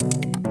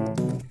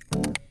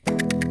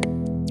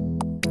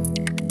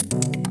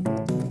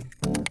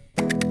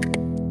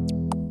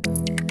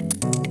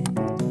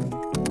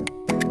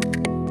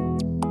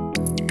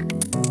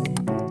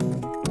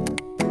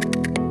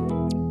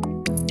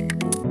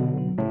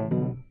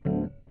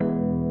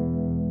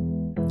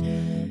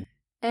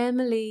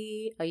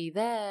Emily, are you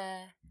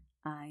there?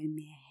 I'm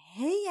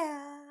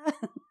here.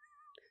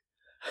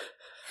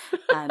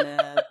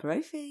 Anna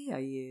Brophy, are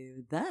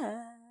you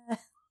there?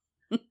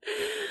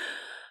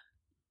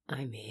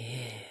 I'm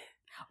here.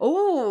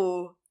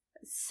 Oh,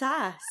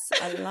 sass.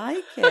 I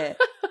like it.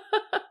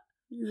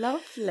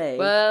 Lovely.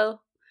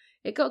 Well,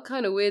 it got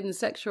kind of weird and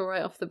sexual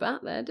right off the bat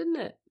there, didn't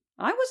it?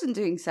 I wasn't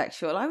doing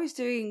sexual. I was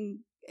doing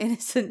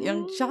innocent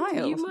young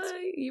child.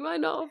 You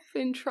might not have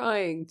been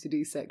trying to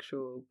do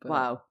sexual, but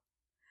Wow.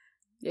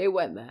 it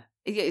went there.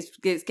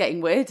 It's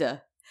getting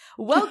weirder.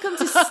 Welcome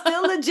to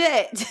Still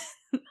Legit.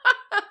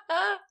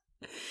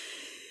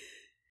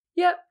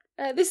 Yep.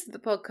 This is the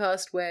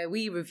podcast where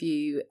we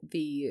review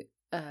the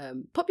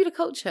popular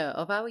culture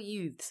of our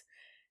youths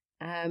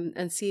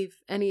and see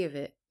if any of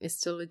it is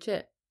still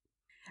legit.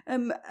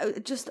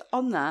 Just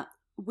on that,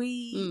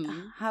 we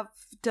have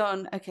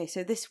done... Okay,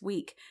 so this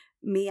week,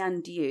 me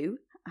and you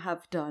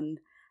have done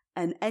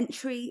an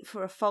entry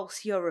for a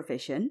false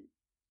Eurovision,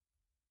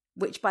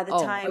 which by the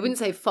time... I wouldn't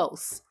say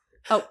false.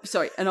 Oh,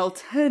 sorry, an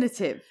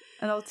alternative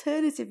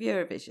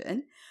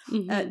Eurovision.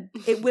 Mm-hmm.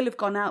 It will have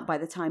gone out by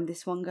the time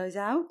this one goes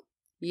out.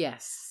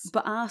 Yes.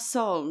 But our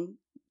song,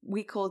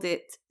 we called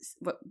it,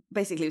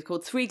 basically it was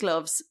called Three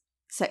Gloves,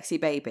 Sexy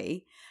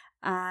Baby.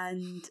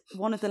 And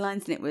one of the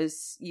lines in it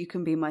was, "You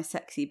can be my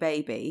sexy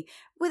baby,"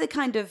 with a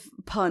kind of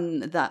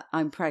pun that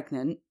I'm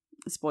pregnant.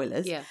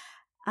 Spoilers. Yeah.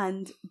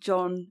 And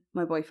John,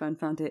 my boyfriend,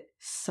 found it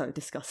so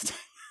disgusting.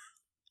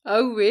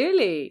 Oh,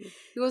 really?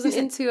 He wasn't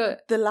into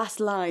it. The last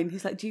line,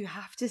 he's like, "Do you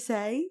have to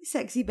say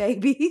sexy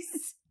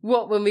babies?"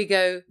 What, when we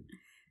go,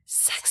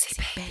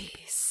 sexy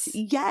babies?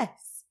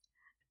 Yes.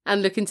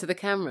 And look into the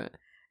camera.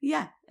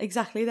 Yeah,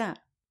 exactly that.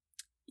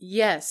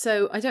 Yeah,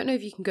 so I don't know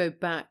if you can go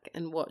back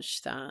and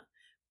watch that,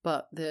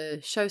 but the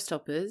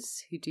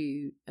Showstoppers, who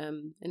do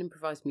an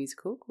improvised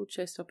musical called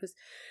Showstoppers,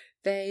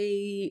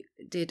 they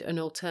did an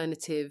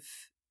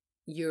alternative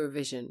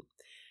Eurovision.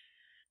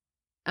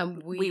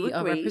 And we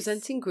are Greece.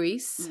 Representing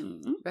Greece,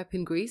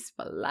 repping Greece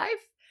for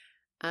life.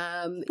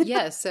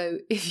 Yeah, so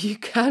if you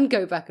can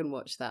go back and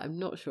watch that, I'm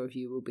not sure if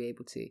you will be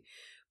able to,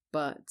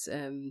 but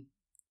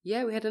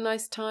yeah, we had a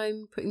nice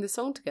time putting the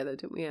song together,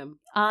 didn't we, Em?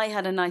 I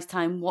had a nice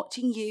time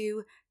watching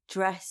you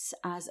dress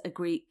as a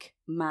Greek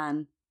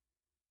man.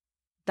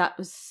 That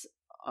was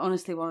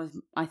honestly one of,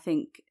 I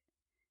think,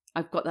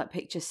 I've got that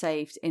picture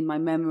saved in my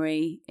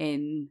memory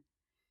in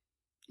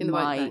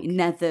my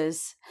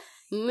nethers.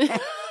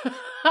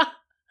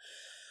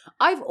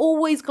 I've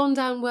always gone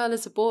down well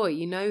as a boy,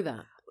 you know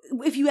that.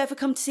 If you ever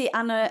come to see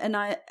Anna and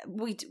I,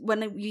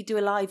 when you do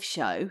a live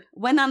show,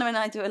 when Anna and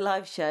I do a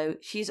live show,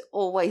 she's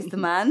always the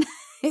man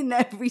in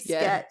every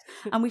sketch.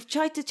 And we've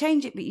tried to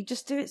change it, but you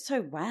just do it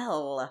so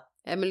well.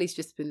 Emily's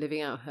just been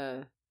living out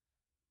her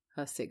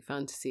sick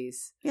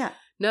fantasies. Yeah.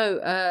 No,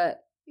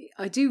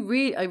 I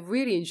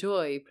really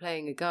enjoy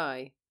playing a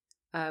guy.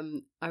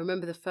 I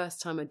remember the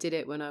first time I did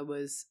it when I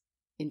was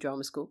in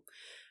drama school,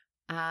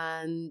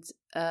 and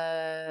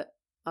I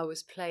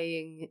was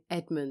playing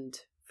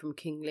Edmund from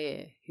King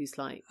Lear, who's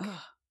like a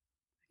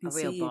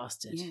real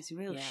bastard. Yeah, he's a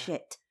real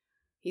shit.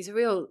 He's a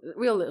real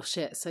little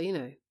shit. So, you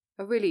know,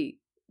 a really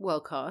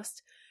well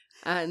cast.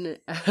 And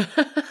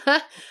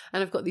and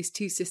I've got these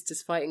two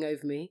sisters fighting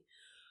over me.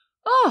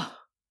 Oh,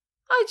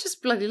 I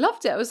just bloody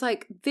loved it. I was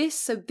like,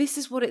 this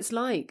is what it's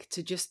like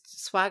to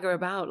just swagger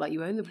about like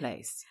you own the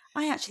place.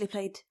 I actually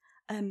played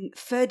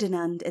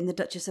Ferdinand in The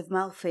Duchess of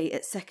Malfi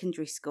at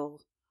secondary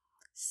school.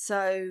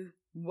 So...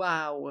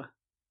 Wow.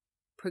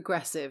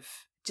 Progressive.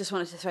 Just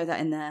wanted to throw that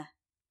in there.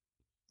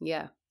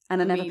 Yeah.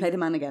 And I never played a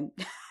man again.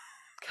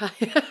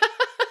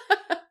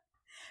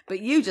 But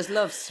you just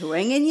love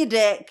swinging your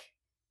dick.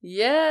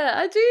 Yeah,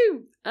 I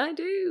do. And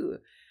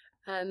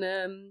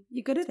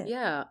you're good at it.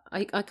 Yeah,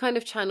 I kind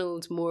of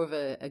channeled more of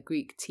a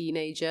Greek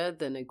teenager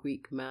than a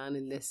Greek man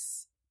in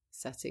this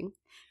setting.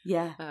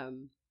 Yeah.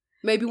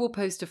 Maybe we'll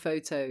post a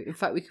photo. In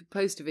fact, we could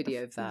post a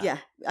video of that. Yeah,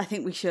 I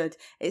think we should.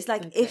 It's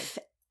like if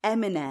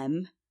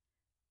Eminem...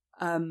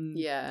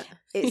 yeah.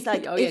 It's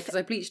like... oh, yeah, because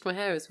I bleached my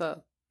hair as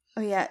well.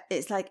 Oh, yeah.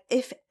 It's like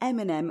if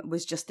Eminem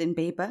was Justin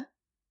Bieber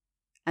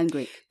and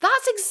Greek.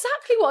 That's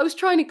exactly what I was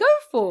trying to go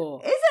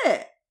for. Is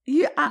it?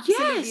 You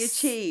absolutely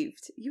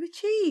achieved. You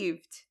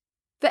achieved.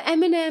 The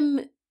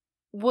Eminem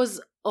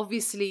was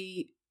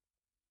obviously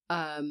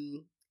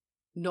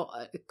not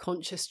a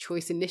conscious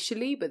choice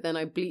initially, but then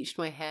I bleached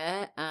my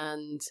hair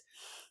and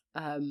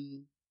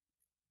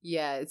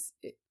yeah,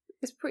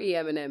 it's pretty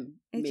Eminem.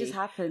 It just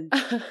happened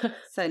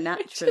so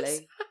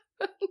naturally.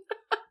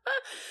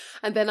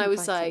 And then I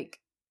was like,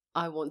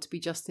 I want to be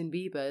Justin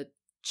Bieber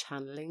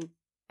channeling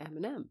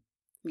Eminem.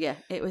 Yeah,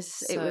 it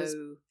was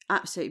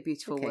absolutely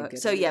beautiful work.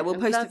 So idea. yeah, we'll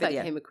post a video.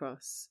 That came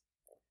across.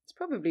 It's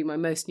probably my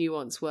most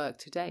nuanced work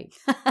to date.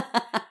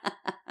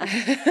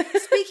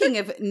 Speaking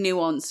of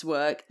nuanced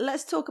work,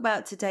 let's talk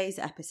about today's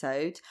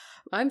episode.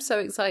 I'm so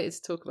excited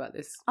to talk about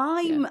this.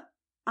 I'm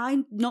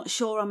not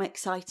sure I'm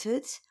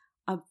excited.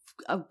 I'm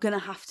going to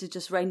have to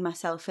just rein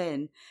myself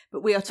in.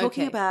 But we are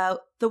talking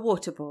about The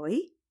Waterboy.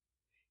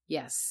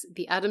 Yes,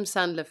 the Adam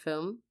Sandler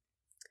film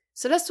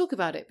So let's talk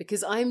about it,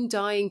 because I'm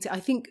dying to, I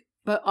think,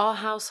 but our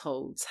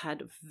households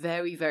had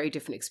very, very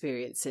different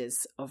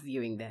experiences of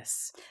viewing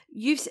this.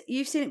 You've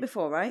seen it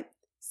before, right?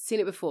 Seen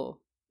it before,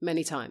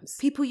 many times.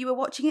 People you were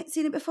watching it,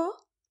 seen it before?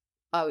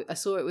 I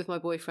saw it with my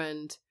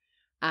boyfriend,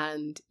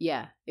 and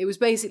yeah, it was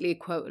basically a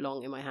quote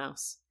along in my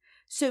house.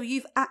 So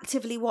you've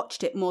actively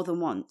watched it more than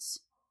once?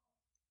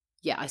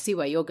 Yeah, I see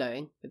where you're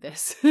going with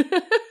this.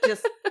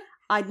 Just,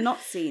 I'd not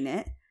seen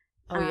it.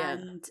 Oh, yeah.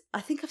 And I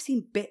think I've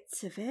seen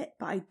bits of it,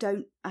 but I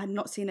had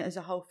not seen it as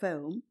a whole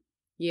film.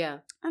 Yeah.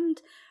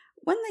 And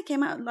when they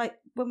came out, like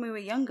when we were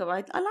younger, I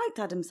liked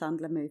Adam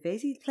Sandler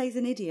movies. He plays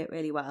an idiot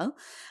really well.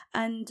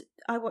 And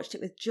I watched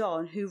it with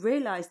John, who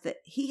realised that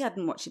he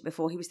hadn't watched it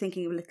before. He was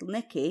thinking of Little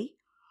Nicky.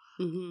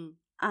 Mm-hmm.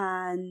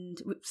 And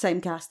same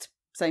cast,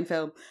 same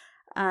film.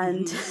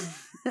 And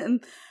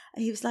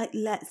he was like,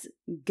 let's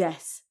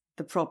guess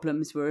the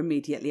problems we're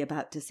immediately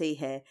about to see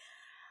here.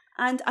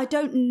 And I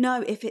don't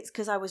know if it's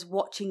because I was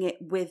watching it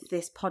with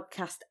this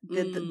podcast,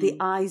 the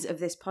eyes of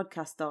this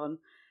podcast on.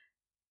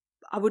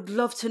 I would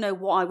love to know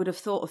what I would have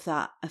thought of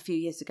that a few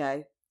years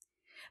ago.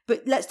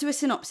 But let's do a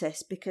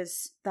synopsis,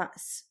 because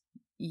that's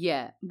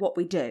what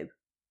we do.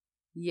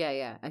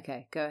 Yeah.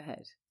 Okay, go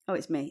ahead. Oh,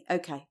 it's me.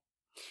 Okay.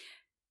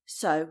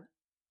 So,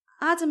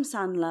 Adam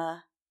Sandler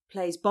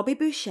plays Bobby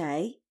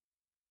Boucher,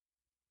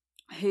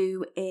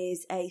 who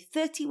is a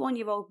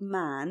 31-year-old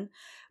man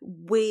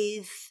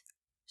with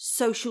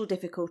social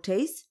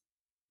difficulties,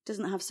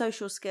 doesn't have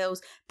social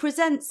skills,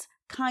 presents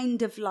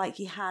kind of like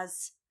he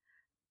has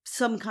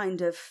some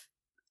kind of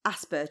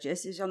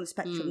Asperger's. He's on the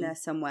spectrum there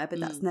somewhere, but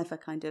that's never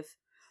kind of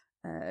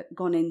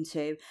gone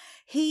into.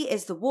 He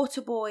is the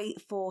water boy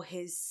for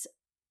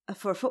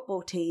a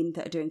football team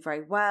that are doing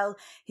very well.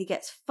 He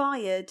gets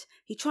fired.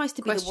 He tries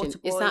to be the water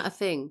boy. Is that a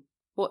thing?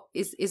 What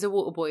is a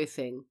water boy a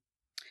thing?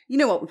 You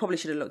know what? We probably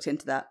should have looked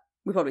into that.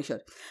 We probably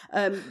should.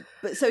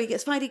 But so he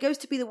gets fired. He goes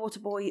to be the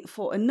water boy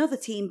for another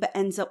team, but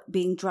ends up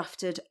being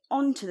drafted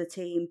onto the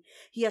team.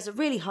 He has a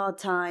really hard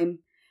time.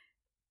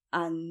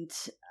 And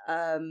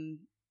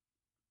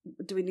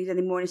do we need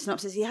any more in a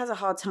synopsis? He has a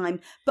hard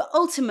time, but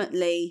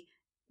ultimately,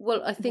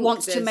 I think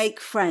wants to make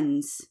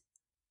friends.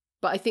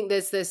 But I think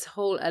there's this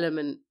whole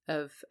element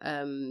of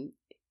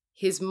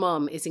his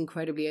mum is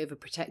incredibly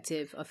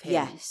overprotective of him.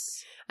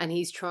 Yes. And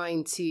he's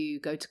trying to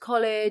go to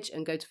college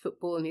and go to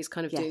football, and he's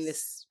kind of doing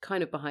this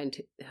kind of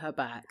behind her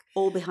back.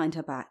 All behind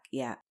her back,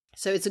 yeah.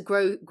 So it's a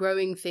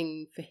growing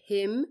thing for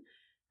him,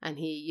 and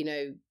he,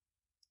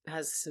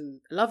 has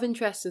some love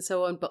interests and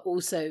so on, but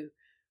also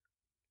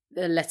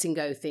the letting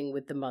go thing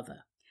with the mother.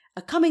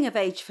 A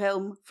coming-of-age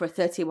film for a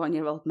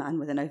 31-year-old man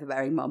with an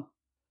overbearing mum.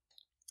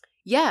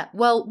 Yeah,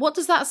 well, what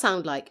does that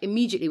sound like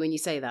immediately when you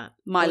say that?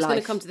 I was going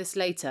to come to this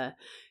later.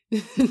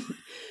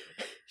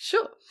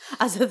 Sure.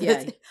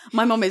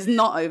 My mum is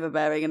not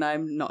overbearing, and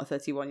I'm not a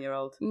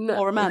 31-year-old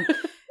or a man.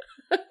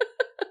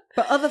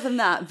 But other than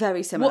that,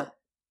 very similar.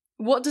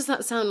 What does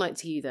that sound like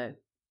to you, though?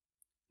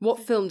 What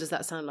film does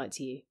that sound like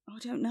to you? I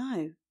don't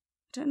know. I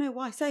don't know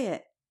why. Say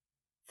it.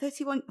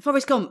 31.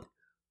 Forrest Gump.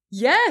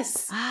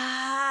 Yes.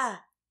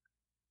 Ah.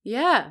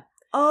 Yeah.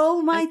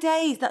 Oh, my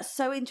days. That's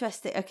so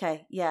interesting.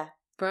 Okay, yeah.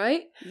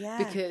 Right? Yeah.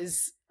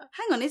 Because...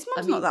 Hang on, his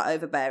mum's not that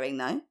overbearing,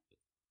 though.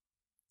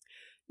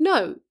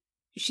 No,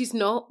 she's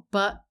not,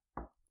 but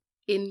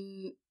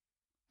in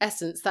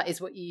essence, that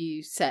is what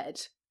you said,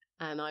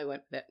 and I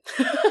went with it.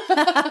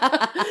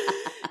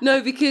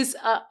 No, because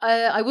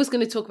I was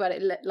going to talk about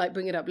it,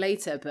 bring it up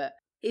later, but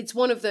it's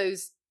one of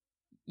those,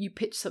 you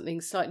pitch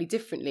something slightly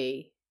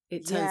differently,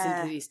 it turns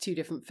into these two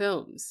different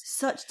films.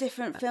 Such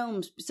different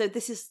films. So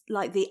this is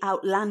like the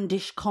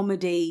outlandish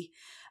comedy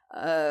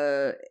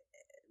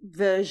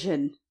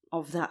version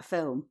of that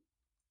film.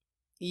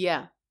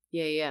 Yeah.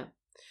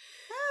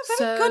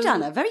 Very good,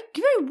 Anna. Very,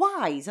 very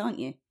wise, aren't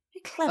you?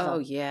 Very clever. Oh,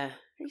 yeah.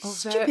 Very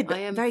stupid,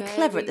 but very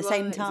clever at the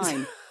same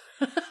time.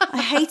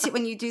 I hate it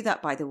when you do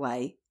that, by the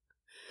way.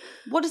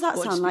 What does that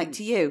sound like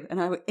to you?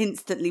 And I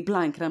instantly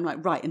blank, and I'm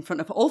like, right in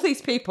front of all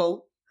these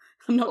people.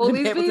 I'm not going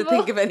to be able to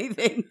think of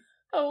anything.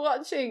 I'm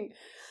watching.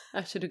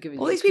 I should have given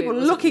you all these people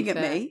looking at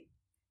me.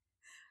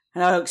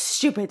 And I look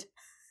stupid.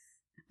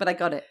 But I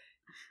got it.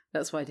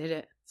 That's why I did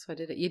it.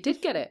 You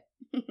did get it.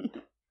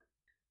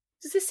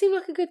 Does this seem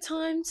like a good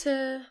time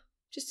to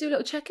just do a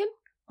little check-in?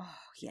 Oh,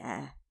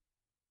 yeah.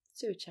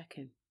 Let's do a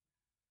check-in.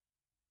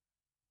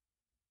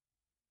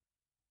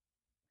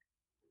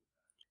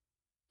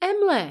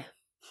 Emily.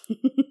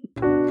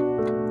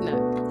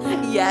 No.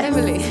 Yes.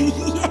 Emily.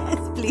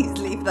 Yes, please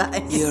leave that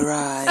in. You're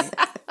right.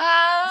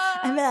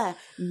 Emily.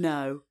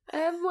 No.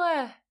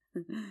 Emily.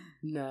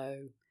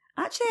 No.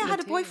 Actually, I had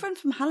a boyfriend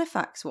from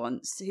Halifax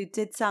once who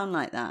did sound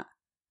like that.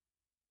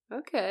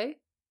 Okay.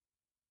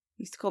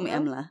 He used to call me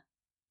Emily.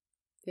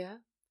 Yeah.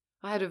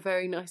 I had a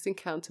very nice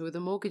encounter with a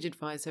mortgage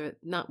advisor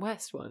at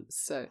NatWest once,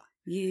 so...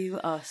 You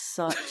are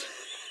such...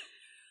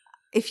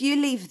 If you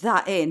leave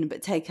that in,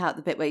 but take out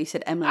the bit where you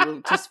said Emily,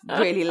 we'll just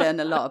really learn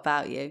a lot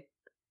about you.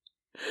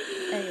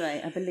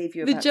 Anyway, I believe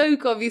you. The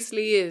joke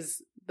obviously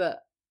is that,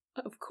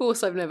 of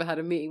course, I've never had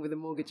a meeting with a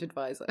mortgage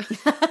advisor.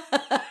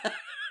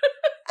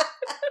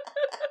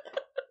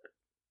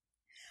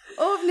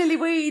 Lily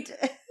Weed.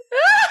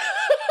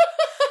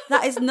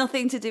 That is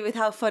nothing to do with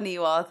how funny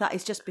you are. That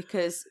is just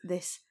because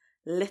this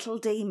little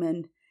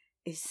demon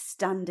is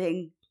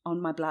standing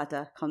on my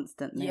bladder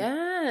constantly.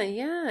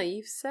 Yeah.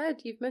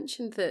 You've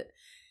mentioned that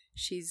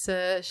she's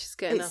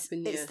getting up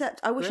in your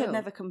I wish I'd grill.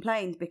 never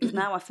complained, because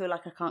now I feel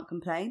like I can't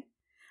complain.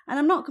 And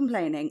I'm not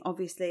complaining.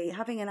 Obviously,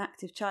 having an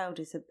active child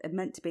is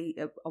meant to be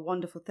a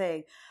wonderful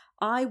thing.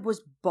 I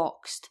was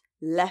boxed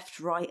left,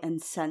 right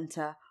and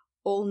centre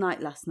all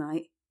night last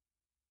night.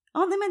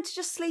 Aren't they meant to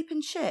just sleep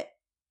and shit?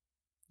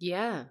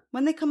 Yeah.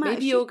 When they come out,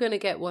 Maybe you're going to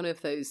get one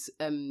of those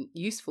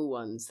useful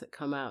ones that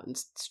come out and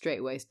straight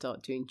away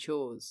start doing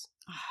chores.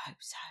 I hope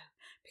so,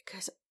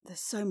 because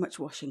there's so much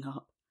washing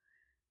up.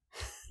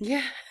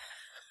 Yeah.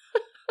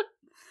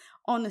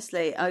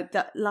 Honestly,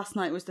 that last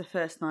night was the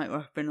first night where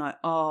I've been like,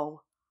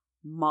 oh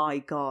my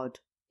God.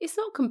 It's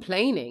not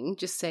complaining,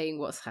 just saying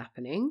what's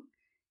happening.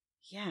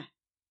 Yeah.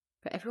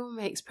 But everyone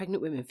makes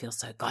pregnant women feel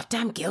so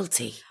goddamn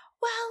guilty.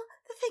 Well,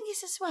 the thing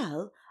is as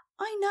well,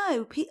 I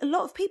know a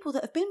lot of people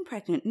that have been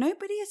pregnant.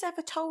 Nobody has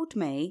ever told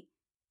me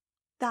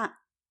that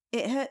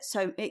it hurts,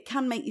 so it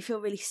can make you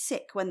feel really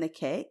sick when they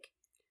kick.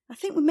 I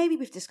think maybe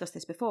we've discussed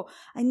this before.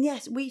 And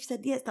yes, we've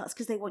said, yes, that's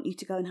because they want you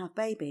to go and have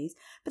babies.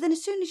 But then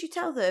as soon as you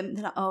tell them,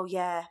 they're like, oh,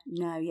 yeah,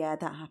 no, yeah,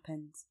 that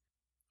happens.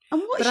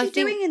 And what is she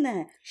doing in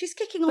there? She's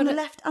kicking on the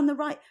left and the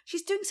right.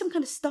 She's doing some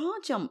kind of star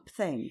jump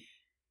thing.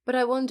 But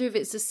I wonder if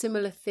it's a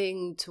similar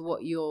thing to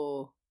what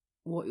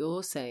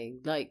you're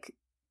saying. Like,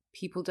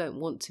 people don't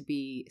want to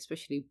be,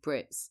 especially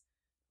Brits,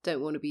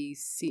 don't want to be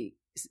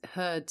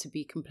heard to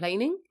be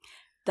complaining.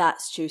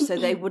 That's true. So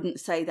they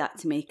wouldn't say that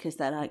to me because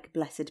they're like,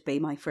 blessed be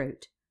my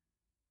fruit.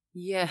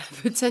 Yeah,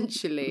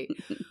 potentially.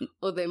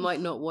 Or they might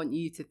not want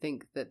you to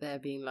think that they're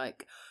being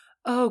like,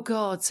 oh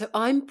God, so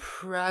I'm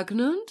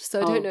pregnant?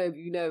 So I don't know if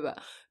you know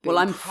that. Well,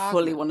 I'm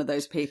fully one of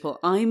those people.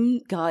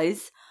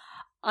 Guys,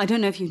 I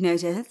don't know if you've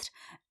noticed,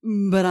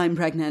 but I'm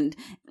pregnant.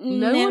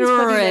 No it one's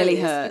really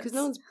hurts. because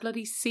no one's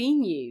bloody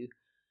seen you.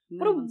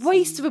 What a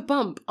waste of a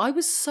bump. I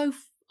was so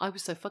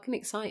fucking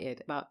excited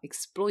about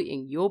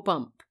exploiting your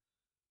bump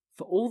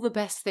for all the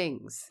best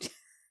things.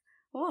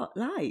 What,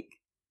 like?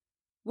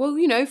 Well,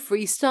 you know,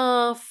 free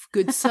stuff,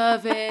 good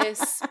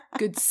service,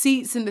 good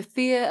seats in the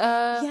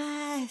theatre.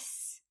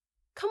 Yes.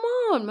 Come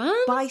on, man.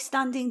 Buy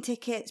standing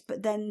tickets,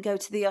 but then go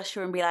to the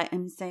usher and be like,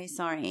 I'm so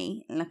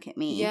sorry, look at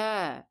me.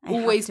 Yeah. I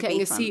Always have to getting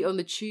be a seat on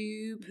the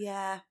tube.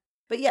 Yeah.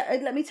 But yeah,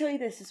 let me tell you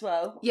this as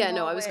well. Yeah,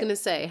 no, I was going to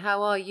say,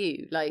 how are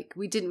you? Like,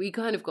 we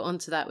kind of got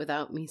onto that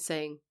without me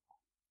saying,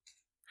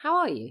 how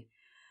are you?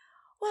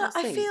 Well,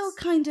 I feel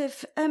kind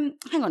of,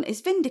 hang on,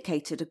 is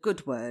vindicated a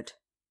good word?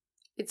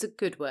 It's a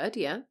good word,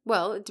 yeah.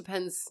 Well, it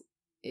depends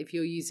if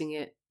you're using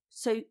it.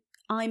 So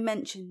I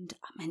mentioned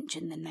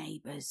the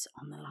neighbours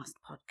on the last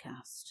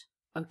podcast.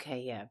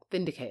 Okay, yeah.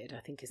 Vindicated,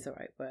 I think, is the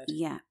right word.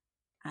 Yeah.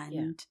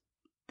 And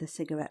the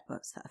cigarette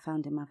butts that I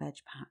found in my veg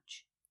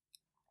patch.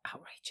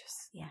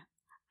 Outrageous. Yeah.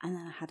 And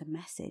then I had a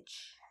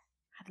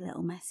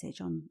little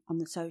message on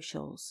the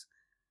socials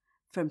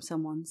from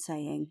someone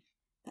saying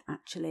that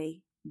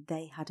actually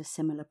they had a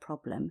similar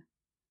problem.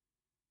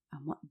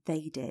 And what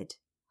they did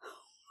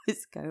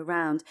was go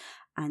around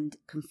and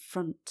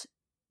confront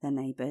their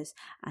neighbours,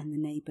 and the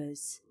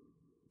neighbours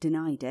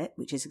denied it,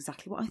 which is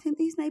exactly what I think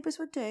these neighbours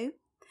would do.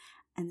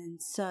 And then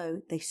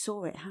so they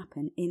saw it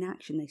happen in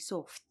action. They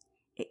saw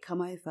it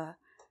come over.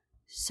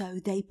 So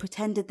they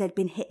pretended they'd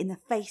been hit in the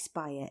face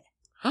by it.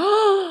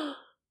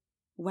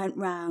 Went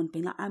round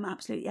being like, I'm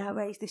absolutely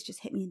outraged, this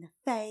just hit me in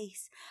the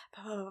face,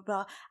 blah, blah, blah,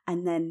 blah.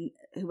 And then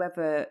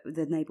whoever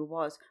the neighbour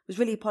was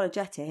really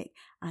apologetic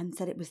and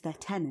said it was their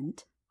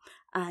tenant,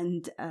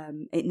 and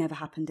it never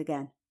happened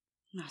again.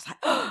 And I was like,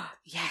 oh,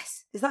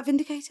 yes. Is that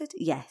vindicated?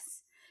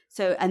 Yes.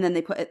 So, and then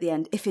they put at the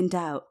end, if in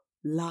doubt,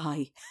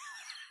 lie.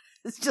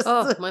 It's just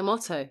my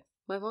motto.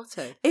 My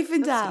motto. If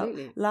in doubt,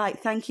 lie.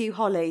 Thank you,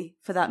 Holly,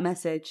 for that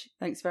message.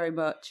 Thanks very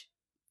much.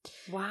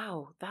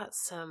 Wow,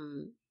 that's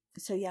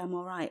So yeah, I'm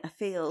all right. I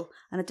feel,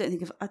 and I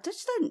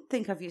just don't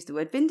think I've used the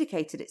word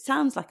vindicated. It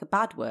sounds like a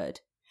bad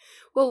word.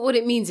 Well, what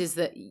it means is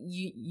that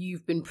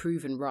you've been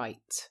proven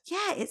right.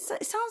 Yeah, it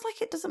sounds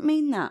like it doesn't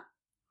mean that.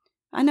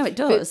 I know it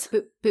does,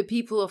 but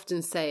people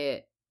often say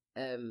it,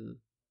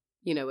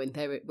 you know, when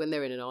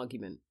they're in an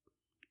argument.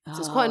 So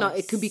it's quite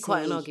it can be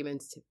quite an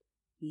argumentative.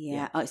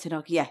 Yeah, oh, it's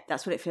an yeah,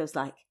 that's what it feels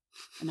like,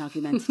 an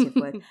argumentative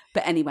word.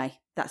 But anyway,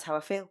 that's how I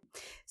feel.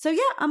 So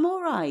yeah, I'm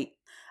all right.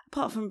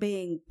 Apart from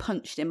being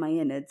punched in my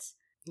innards,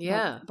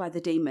 by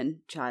the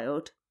demon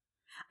child.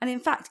 And in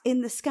fact,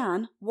 in the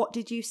scan, what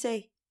did you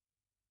see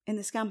in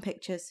the scan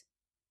pictures?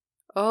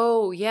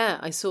 Oh yeah,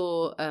 I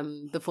saw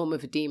the form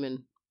of a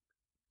demon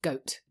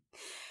goat.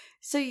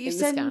 So you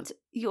send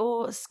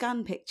your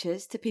scan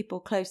pictures to people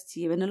close to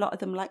you, and a lot of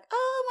them are like,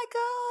 oh my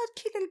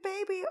God, cute little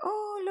baby,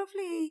 oh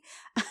lovely.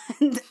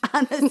 And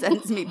Anna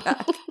sends me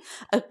back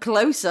a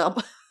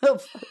close-up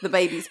of the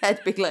baby's head,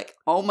 being like,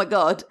 oh my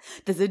God,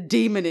 there's a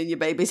demon in your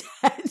baby's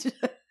head.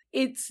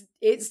 It's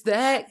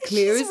there,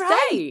 clear as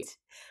day.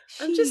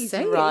 I'm just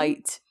saying.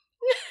 Right.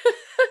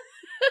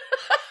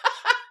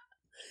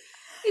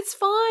 It's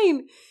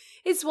fine.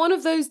 It's one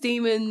of those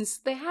demons.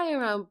 They hang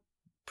around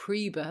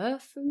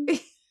pre-birth and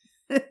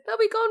they'll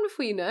be gone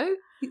before you know.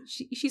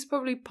 She's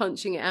probably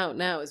punching it out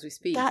now as we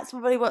speak. That's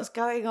probably what's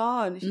going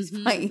on. She's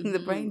fighting the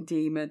brain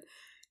demon.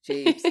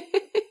 Jeeves.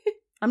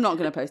 I'm not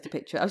going to post a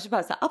picture. I was just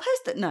about to say, I'll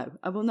post it. No,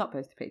 I will not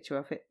post a picture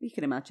of it. You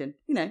can imagine.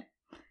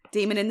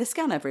 Demon in the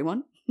scan,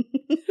 everyone.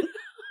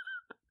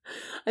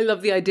 I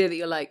love the idea that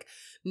you're like,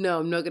 no,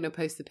 I'm not going to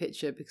post the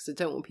picture because I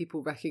don't want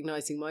people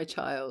recognising my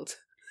child.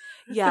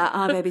 Yeah,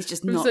 our baby's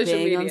just not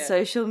being on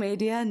social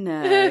media.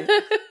 No.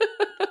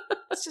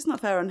 It's just not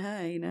fair on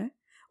her,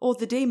 Or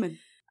the demon.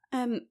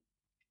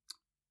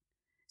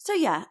 So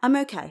yeah, I'm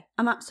okay.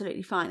 I'm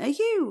absolutely fine. Are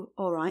you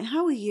all right?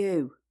 How are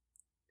you?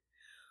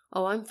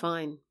 Oh, I'm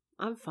fine.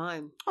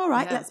 All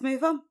right, yeah. Let's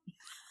move on.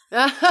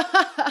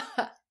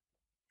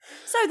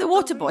 So the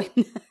water boy.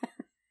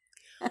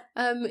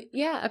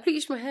 Yeah, I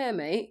bleached my hair,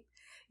 mate.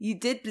 You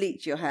did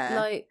bleach your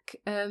hair.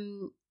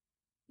 And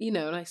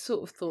I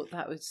sort of thought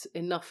that was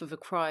enough of a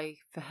cry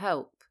for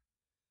help.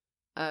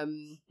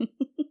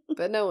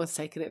 But no one's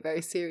taken it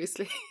very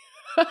seriously.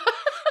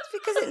 It's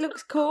because it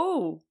looks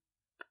cool.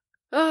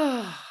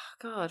 Oh,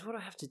 God, what do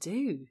I have to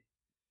do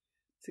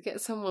to get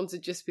someone to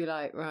just be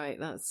like, right,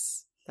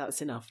 that's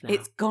enough now.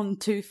 It's gone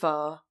too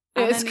far.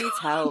 Anna needs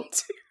help.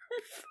 Too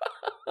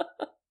far.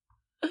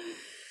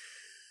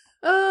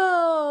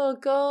 Oh,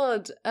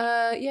 God.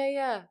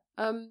 Yeah.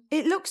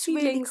 It looks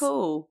really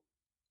cool.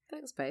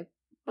 Thanks, babe.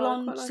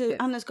 Blonde. Like so it.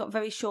 Anna's got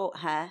very short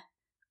hair.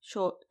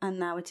 And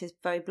now it is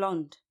very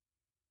blonde.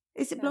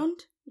 Is it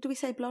blonde? Do we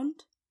say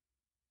blonde?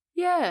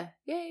 Yeah.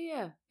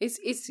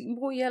 It's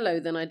more yellow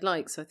than I'd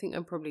like, so I think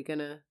I'm probably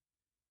gonna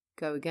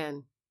go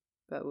again.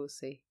 But we'll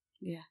see.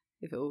 Yeah.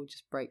 If it all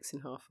just breaks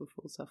in half and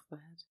falls off my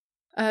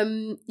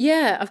head.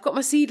 Yeah, I've got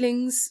my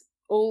seedlings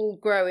all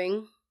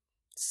growing,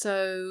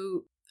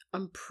 so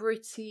I'm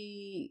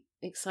pretty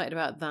excited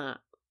about that.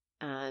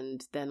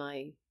 And then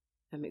I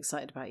am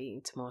excited about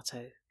eating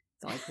tomato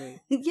that I grew.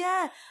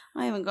 Yeah,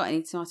 I haven't got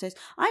any tomatoes.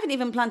 I haven't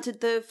even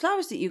planted the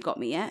flowers that you got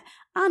me yet.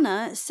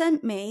 Anna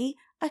sent me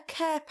a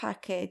care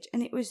package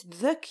and it was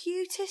the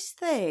cutest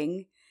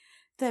thing.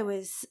 There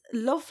was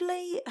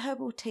lovely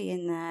herbal tea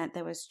in there.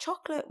 There was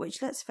chocolate,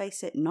 which, let's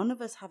face it, none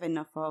of us have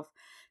enough of.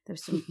 There were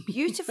some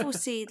beautiful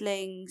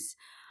seedlings.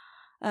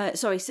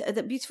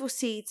 The beautiful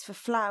seeds for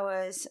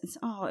flowers.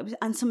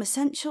 And some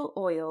essential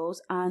oils.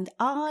 And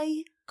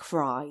I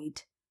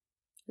cried.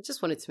 I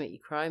just wanted to make you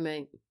cry,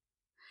 mate.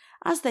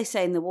 As they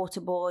say in The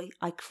Water Boy,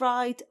 I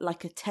cried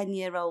like a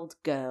 10-year-old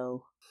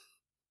girl.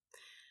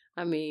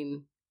 I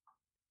mean,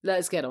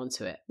 let's get on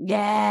to it.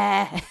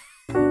 Yeah.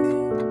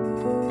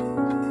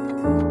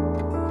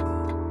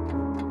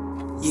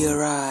 You're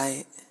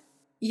right.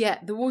 Yeah,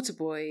 The Water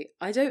Boy,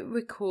 I don't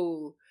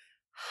recall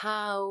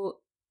how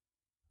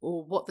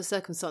or what the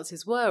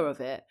circumstances were of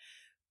it,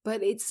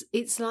 but it's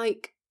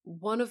like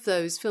one of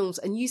those films,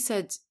 and you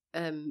said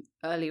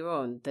earlier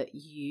on that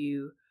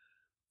you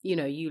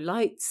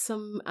liked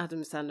some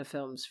Adam Sandler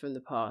films from the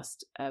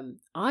past.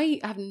 I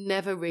have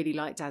never really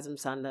liked Adam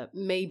Sandler.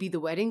 Maybe The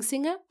Wedding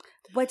Singer?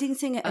 Wedding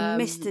Singer and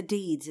Mr.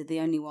 Deeds are the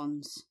only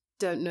ones.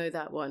 Don't know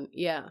that one,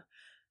 yeah.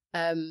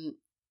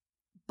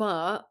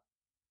 But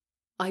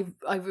I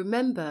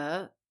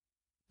remember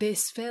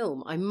this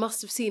film. I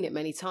must have seen it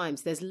many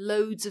times. There's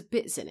loads of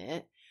bits in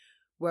it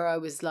where I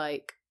was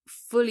like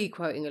fully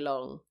quoting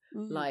along.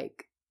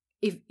 Like,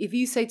 if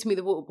you say to me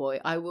The Water Boy,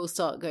 I will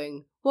start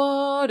going,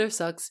 water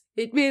sucks.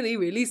 It really,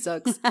 really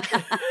sucks.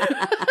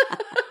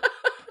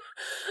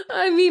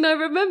 I mean, I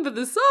remember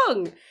the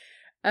song.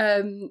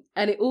 And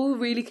it all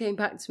really came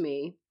back to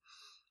me.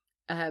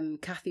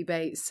 Kathy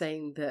Bates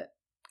saying that,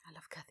 I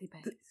love Kathy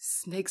Bates.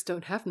 Snakes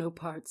don't have no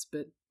parts,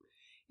 but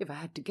if I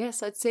had to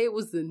guess, I'd say it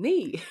was the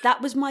knee.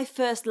 That was my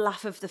first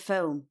laugh of the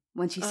film.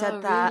 When she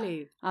said that,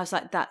 really? I was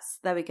like,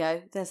 there we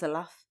go. There's a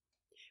laugh.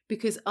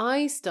 Because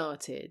I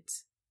started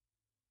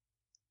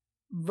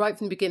right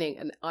from the beginning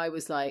and I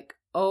was like,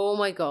 oh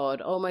my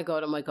God.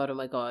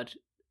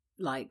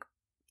 Like,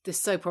 this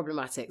is so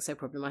problematic.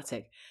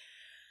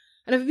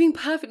 And if I'm being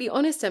perfectly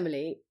honest,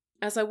 Emily,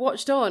 as I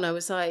watched on, I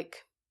was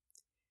like,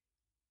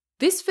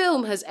 this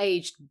film has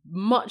aged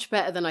much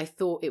better than I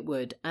thought it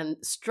would. And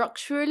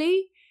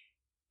structurally,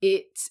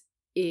 it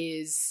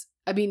is,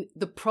 I mean,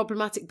 the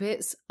problematic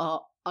bits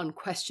are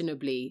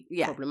unquestionably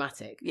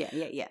problematic.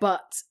 Yeah.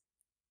 But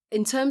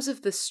in terms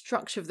of the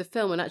structure of the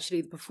film and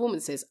actually the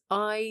performances,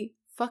 I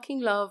fucking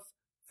love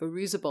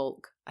Fairuza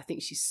Balk. I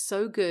think she's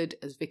so good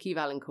as Vicky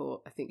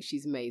Valancourt. I think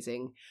she's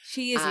amazing.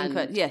 She is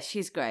incredible. Yes,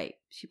 she's great.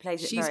 She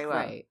plays it very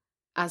well. She's great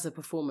as a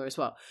performer as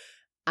well.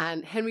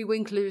 And Henry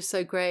Winkler is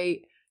so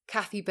great.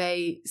 Kathy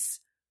Bates.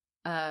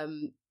 I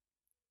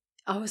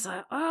was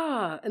like,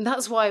 and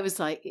that's why I was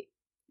like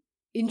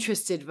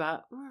interested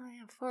about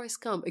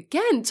Forrest Gump.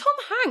 Again, Tom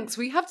Hanks.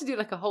 We have to do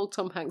like a whole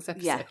Tom Hanks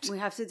episode. Yeah, we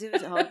have to do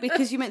it all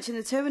because you mentioned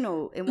The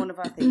Terminal in one of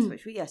our things,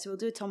 which so we'll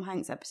do a Tom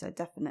Hanks episode,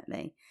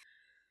 definitely.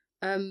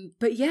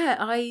 But yeah,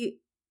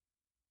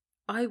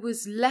 I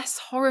was less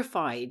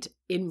horrified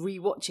in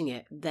rewatching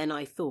it than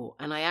I thought,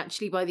 and I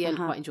actually by the end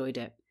quite enjoyed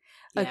it.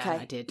 Yeah, Okay.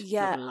 I did.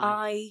 Yeah, Not gonna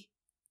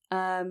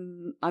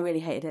lie. I really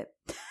hated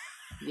it.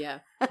 Yeah.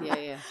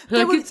 I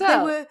there could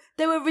tell.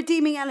 were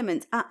redeeming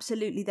elements.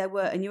 Absolutely, there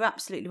were, and you're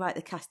absolutely right.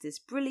 The cast is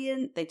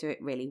brilliant. They do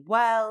it really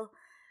well,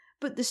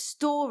 but the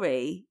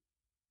story,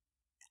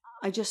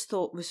 I just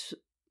thought was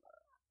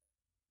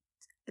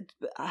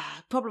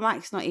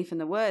problematic's not even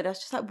the word. I was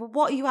just like, well,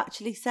 what are you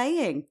actually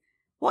saying?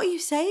 What are you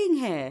saying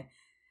here?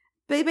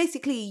 They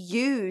basically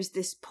used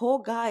this poor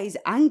guy's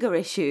anger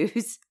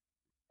issues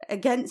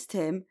against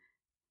him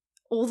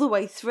all the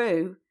way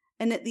through,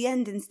 and at the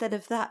end, instead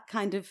of that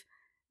kind of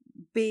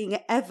being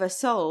ever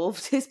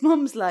solved, his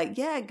mum's like,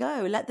 yeah,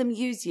 go, let them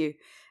use you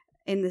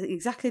in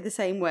exactly the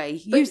same way.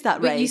 Use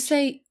that rage.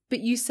 But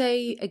you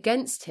say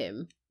against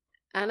him,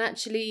 and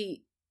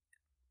actually,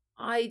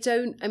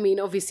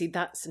 obviously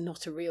that's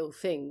not a real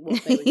thing,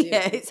 what they were doing.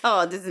 Yeah, it's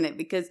hard, isn't it?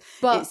 Because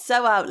it's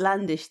so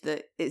outlandish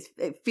that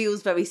it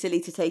feels very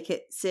silly to take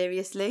it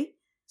seriously.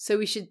 So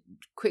we should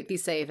quickly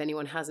say, if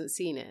anyone hasn't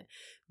seen it,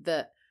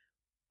 that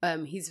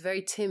he's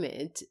very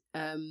timid,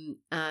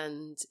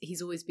 and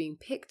he's always being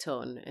picked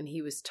on, and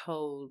he was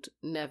told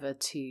never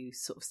to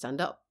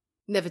stand up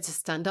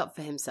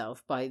for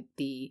himself by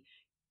the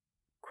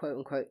quote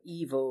unquote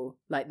evil,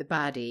 like the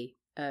baddie,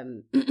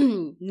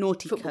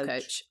 naughty football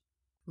coach.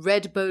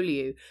 Red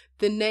Beaulieu.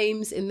 The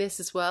names in this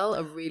as well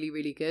are really,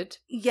 really good.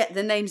 Yeah,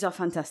 the names are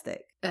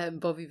fantastic.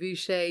 Bobby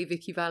Boucher,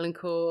 Vicky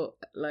Valancourt,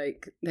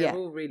 they're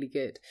all really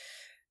good.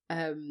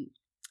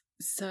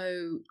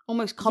 So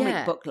almost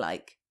comic book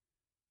like.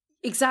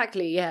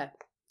 Exactly, yeah.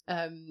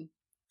 So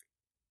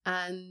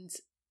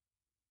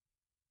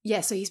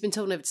he's been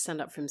told never to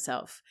stand up for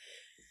himself.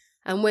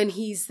 And when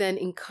he's then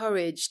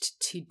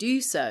encouraged to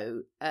do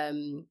so,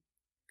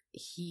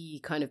 he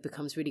kind of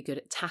becomes really good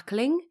at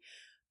tackling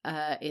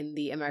in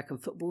the American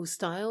football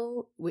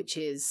style, which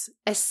is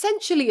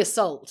essentially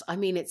assault. I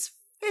mean, it's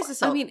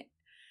assault. I mean,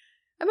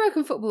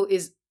 American football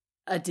is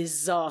a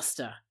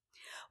disaster.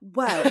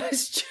 Well,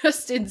 it's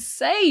just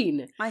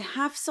insane. I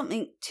have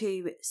something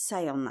to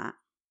say on that,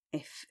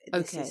 if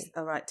this is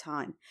the right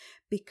time,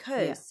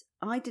 because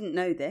I didn't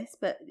know this,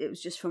 but it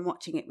was just from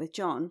watching it with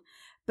John.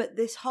 But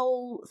this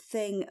whole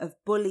thing of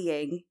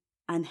bullying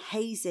and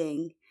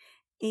hazing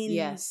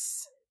in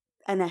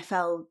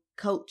NFL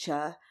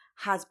culture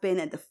has been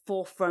at the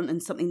forefront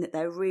and something that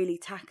they're really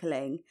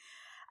tackling.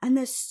 And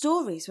there's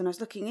stories, when I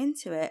was looking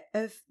into it,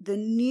 of the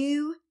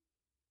new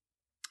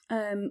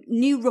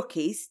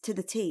rookies to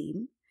the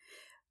team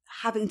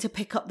having to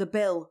pick up the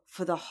bill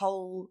for the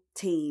whole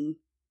team,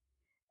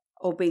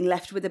 or being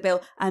left with a bill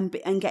and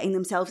getting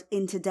themselves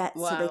into debt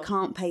so they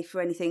can't pay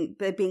for anything.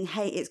 They're being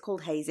it's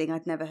called hazing.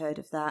 I'd never heard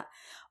of that.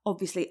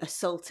 Obviously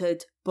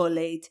assaulted,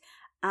 bullied.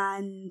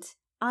 And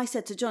I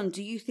said to John,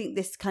 do you think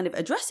this kind of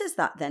addresses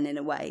that then in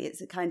a way?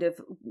 It's a kind of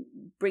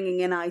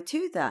bringing an eye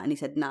to that. And he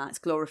said, nah, it's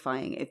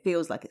glorifying it. It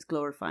feels like it's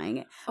glorifying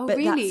it. Oh, but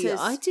really?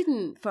 That's I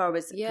didn't. Far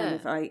as kind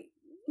of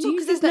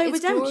because there's no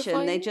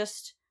redemption.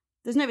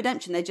 There's no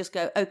redemption. They just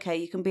go, okay,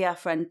 you can be our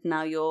friend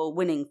now. You're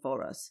winning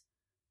for us.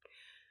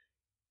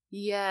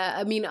 Yeah,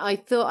 I mean, I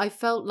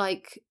felt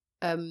like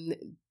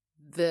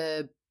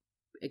the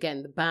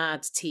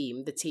bad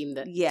team, the team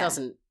that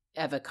doesn't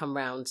ever come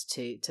round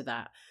to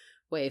that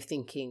way of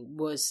thinking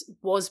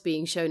was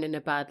being shown in a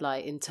bad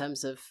light in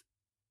terms of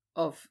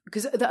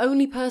because the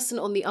only person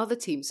on the other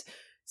teams.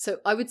 So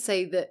I would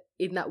say that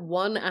in that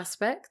one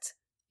aspect,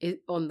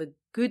 on the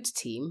good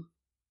team,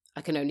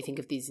 I can only think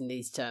of these in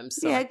these terms.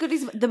 So, yeah,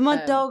 goodies. The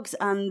Mud Dogs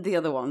and the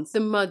other ones. The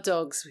Mud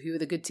Dogs, who are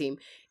the good team,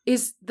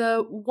 is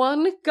the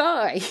one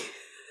guy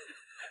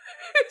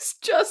who's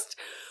just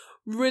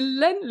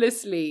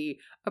relentlessly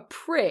a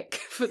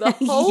prick for the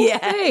whole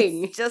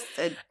thing. Just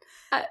and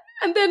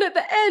then at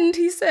the end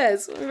he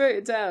says, I wrote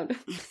it down,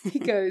 he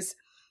goes,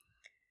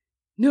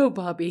 "No,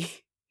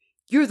 Bobby,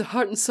 you're the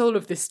heart and soul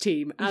of this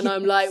team." And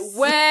I'm like,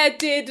 where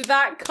did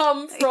that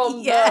come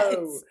from,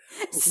 though?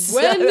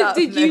 When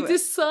did you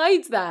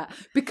decide that?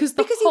 Because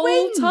the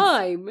whole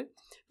time...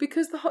 but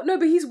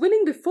he's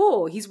winning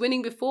before. But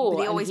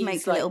he always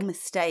makes a little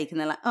mistake and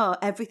they're like, oh,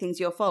 everything's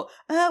your fault.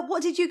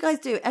 What did you guys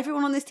do?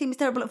 Everyone on this team is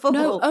terrible at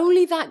football. No,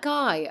 only that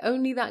guy.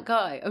 Only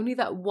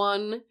that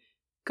one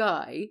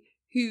guy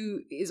who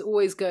is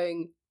always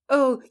going,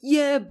 oh,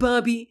 yeah,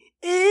 Bobby.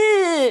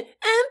 I'm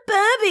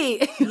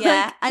Bobby.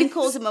 Yeah, and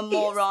calls him a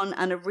moron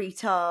and a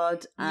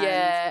retard.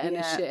 And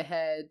a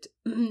shithead.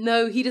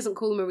 No, he doesn't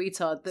call him a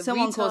retard.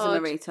 Someone calls him a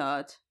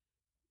retard.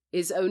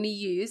 Is only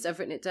used. I've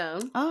written it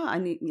down. Oh, I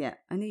knew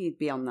you'd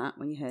be on that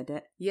when you heard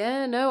it.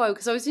 Yeah, no,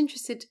 because I was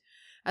interested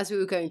as we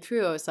were going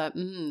through. I was like,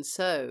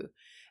 so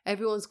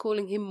everyone's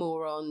calling him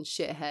moron,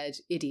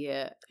 shithead,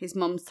 idiot. His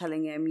mum's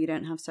telling him, you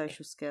don't have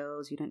social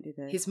skills, you don't do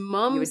this. His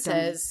mum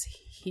says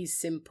he's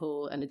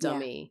simple and a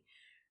dummy.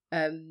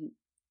 Yeah.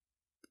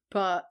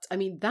 But I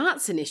mean,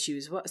 that's an issue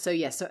as well. So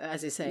so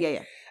as I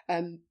say,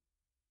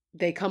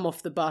 they come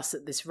off the bus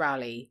at this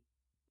rally,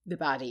 the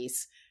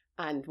baddies.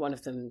 And one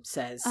of them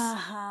says,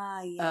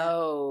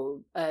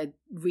 oh,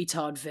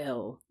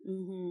 retardville.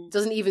 Mm-hmm.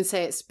 Doesn't even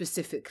say it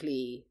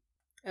specifically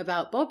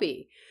about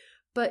Bobby.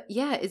 But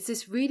yeah, it's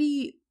this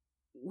really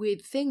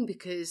weird thing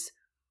because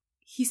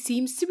he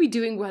seems to be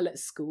doing well at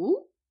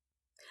school.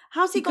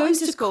 How's he got goes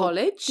into to school?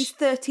 college. He's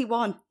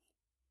 31.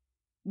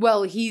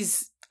 Well,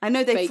 he's I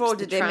know they faked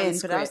frauded the him in,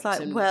 but I was transcript like,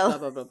 and well, blah,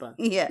 blah, blah, blah.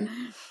 yeah.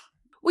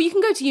 Well, you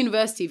can go to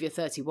university if you're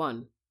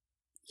 31.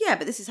 Yeah,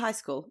 but this is high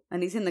school,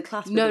 and he's in the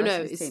class with No, the rest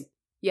no, of his team.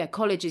 yeah,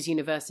 college is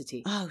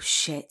university. Oh,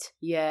 shit.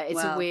 Yeah, it's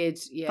Well, a weird.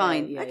 Yeah,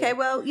 Fine. yeah, okay,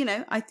 well, you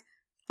know,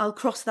 I'll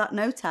cross that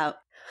note out.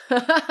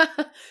 yeah.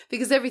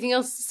 Because everything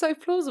else is so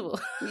plausible.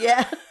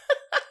 Yeah.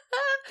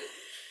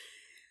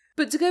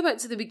 But to go back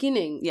to the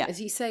beginning, Yeah.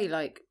 as you say,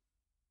 like,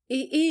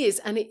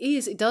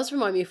 it does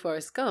remind me of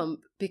Forrest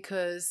Gump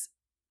because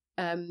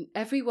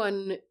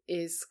everyone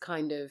is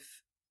kind of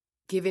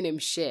giving him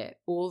shit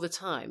all the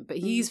time, but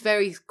he's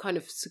very kind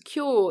of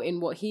secure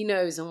in what he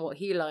knows and what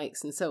he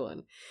likes and so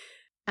on.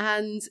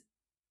 And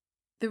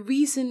the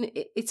reason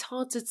it's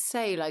hard to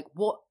say, like,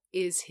 what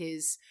is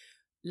his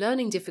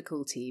learning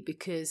difficulty,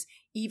 because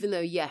even though,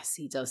 yes,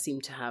 he does seem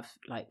to have,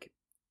 like,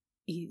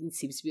 he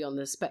seems to be on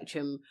the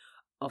spectrum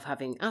of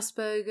having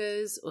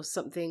Asperger's or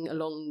something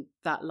along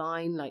that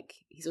line, like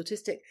he's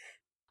autistic,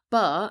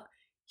 but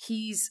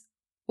he's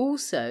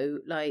also,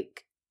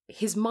 like,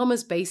 his mum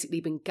has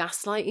basically been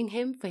gaslighting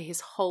him for his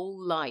whole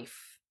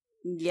life.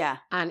 Yeah.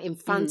 And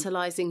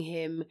infantilizing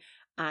him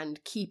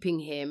and keeping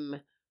him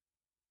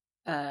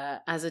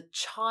as a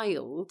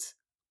child.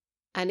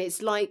 And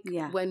it's like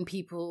when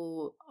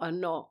people are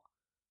not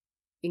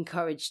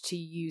encouraged to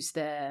use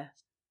their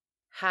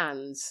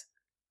hands,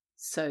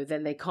 so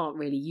then they can't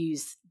really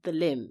use the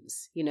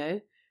limbs, you know,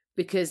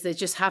 because they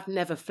just have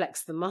never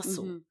flexed the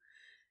muscle. Mm-hmm.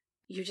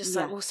 You're just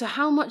like, well, so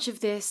how much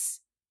of this?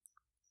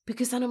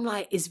 Because then I'm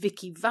like, is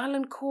Vicky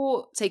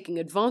Valancourt taking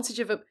advantage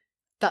of it?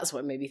 That's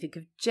what made me think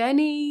of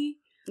Jenny.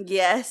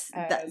 Yes,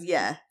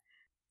 yeah.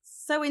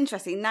 So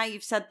interesting. Now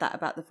you've said that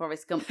about the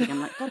Forrest Gump thing,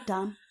 I'm like, God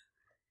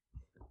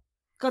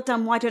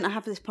damn, why don't I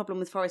have this problem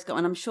with Forrest Gump?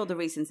 And I'm sure the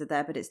reasons are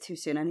there, but it's too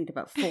soon. I need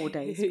about 4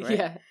 days for it.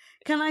 Yeah.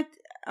 Can I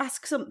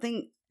ask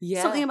something?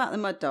 Yeah. Something about the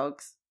Mud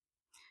Dogs.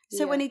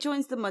 So when he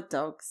joins the Mud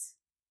Dogs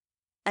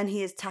and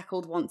he is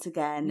tackled once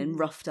again and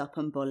roughed up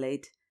and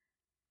bullied,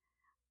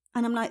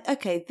 and I'm like,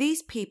 okay,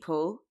 these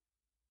people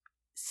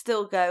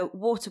still go,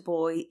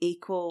 Waterboy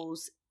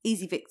equals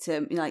easy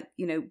victim, like,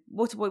 you know,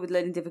 Waterboy with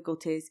learning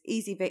difficulties,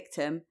 easy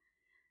victim.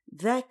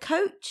 Their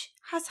coach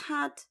has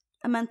had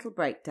a mental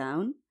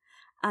breakdown,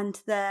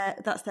 and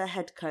that's their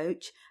head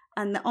coach,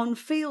 and the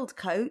on-field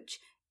coach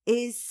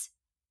is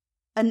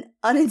an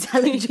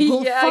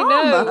unintelligible farmer.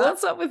 I know.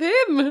 What's up with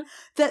him?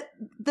 That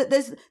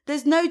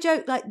there's no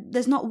joke. Like,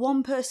 there's not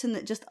one person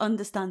that just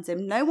understands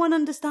him. No one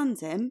understands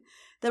him.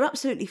 They're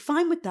absolutely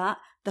fine with that.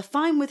 They're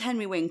fine with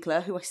Henry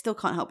Winkler, who I still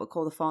can't help but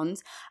call the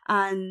Fonz,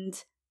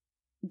 and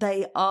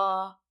they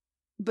are.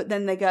 But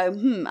then they go,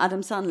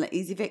 Adam Sandler,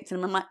 easy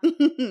victim. I'm like,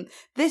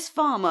 this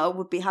farmer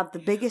would have the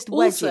biggest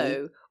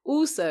wedgie.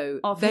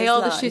 Also, they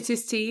are the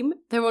shittest team.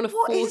 They're on a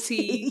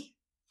 40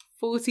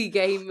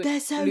 game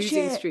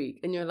losing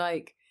streak, and you're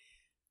like,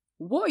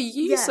 what are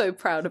you so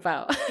proud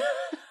about?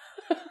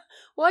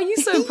 Why are you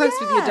so impressed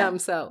with your damn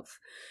self?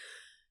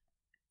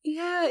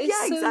 Yeah, it's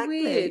so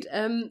exactly. weird.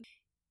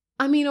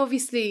 I mean,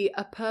 obviously,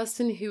 a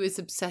person who is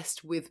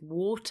obsessed with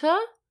water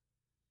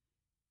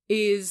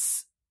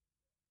is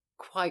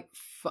quite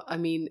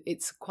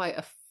it's quite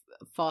a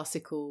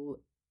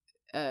farcical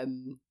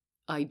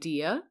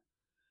idea.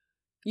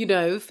 You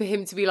know, for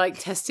him to be like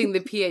testing the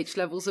pH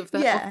levels of the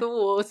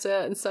water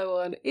and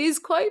so on is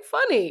quite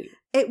funny.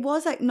 It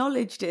was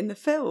acknowledged in the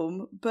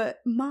film,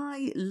 but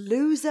my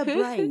loser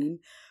brain,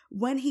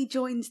 when he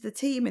joins the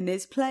team and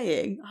is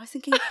playing, I was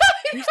thinking,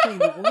 who's doing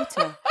the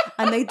water?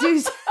 And they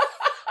do.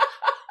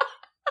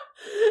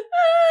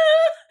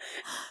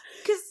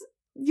 Because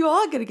you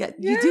are going to get,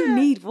 you do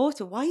need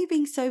water. Why are you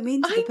being so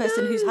mean to the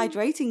person who's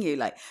hydrating you?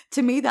 Like,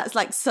 to me, that's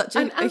like such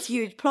a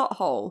huge plot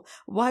hole.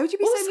 Why would you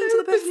be so mean to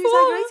the person who's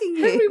hydrating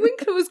you? Henry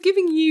Winkler was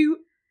giving you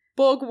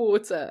bog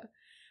water.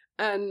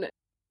 And,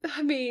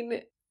 I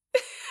mean...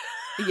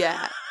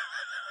 yeah.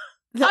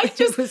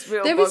 It was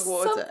real there bog is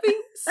water.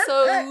 Something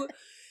so...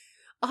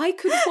 I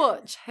could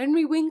watch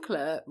Henry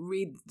Winkler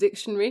read the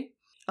dictionary.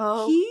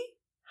 Oh. He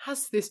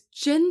has this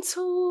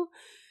gentle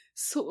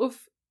sort of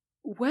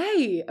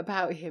way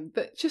about him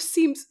that just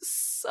seems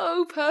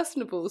so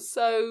personable,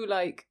 so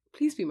like,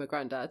 please be my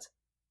granddad.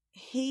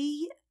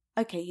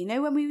 Okay, you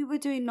know when we were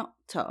doing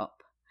Knocked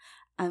Up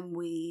and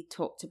we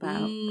talked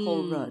about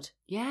Paul Rudd?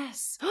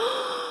 Yes.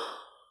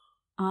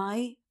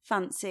 I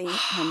fancy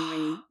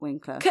Henry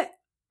Winkler.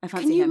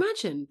 Can you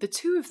imagine the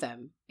two of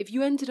them if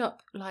you ended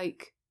up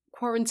like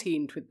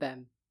quarantined with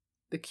them?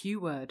 The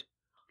Q word.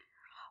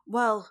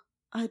 Well,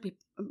 I'd be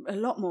a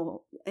lot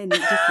more in a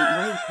different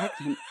way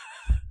pregnant.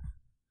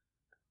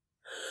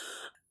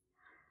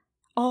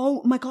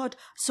 Oh my God!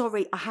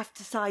 Sorry, I have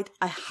to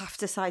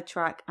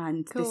sidetrack,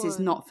 and this is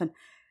not fun.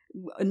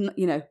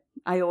 You know,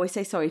 I always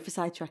say sorry for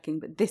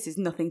sidetracking, but this is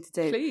nothing to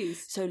do.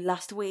 Please. So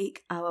last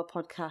week, our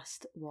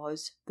podcast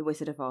was The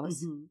Wizard of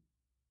Oz. Mm-hmm.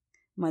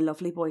 My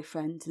lovely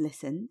boyfriend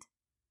listened,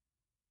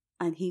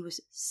 and he was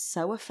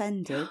so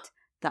offended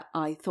that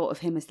I thought of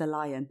him as the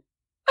lion.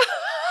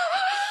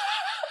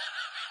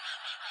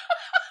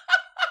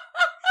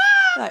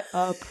 Like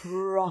a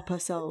proper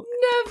salt.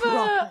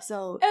 Proper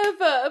salt.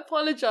 Ever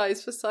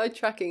apologise for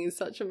sidetracking in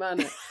such a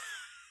manner.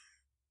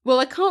 Well,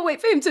 I can't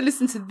wait for him to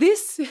listen to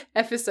this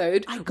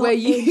episode where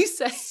you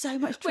say so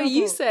much trouble. where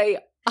you say,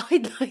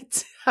 I'd like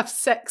to have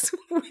sex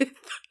with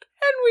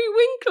Henry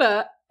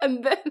Winkler,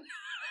 and then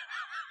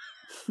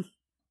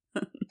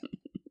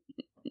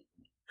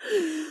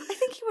I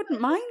think he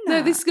wouldn't mind that.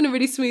 No, this is going to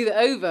really smooth it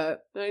over.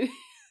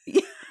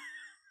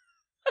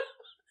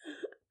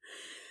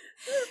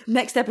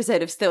 Next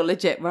episode of Still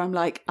Legit, where I'm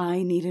like,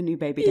 I need a new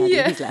baby daddy.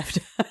 Yeah. He's left.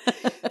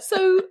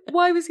 So,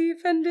 why was he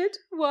offended?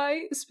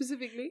 Why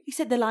specifically? He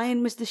said the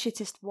lion was the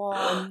shittest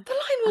one. The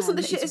lion wasn't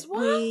the and shittest it's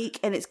one. weak,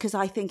 and it's because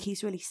I think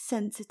he's really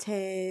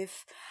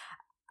sensitive.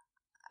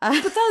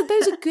 But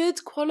those are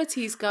good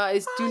qualities,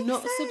 guys. Do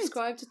not said.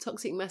 subscribe to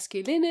toxic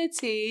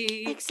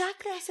masculinity.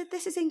 Exactly. I said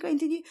this is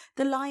ingrained in you.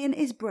 The lion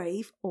is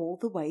brave all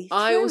the way through.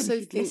 I also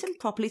If you listen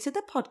properly to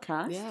the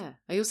podcast. Yeah.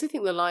 I also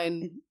think the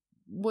lion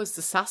was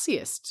the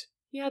sassiest.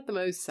 He had the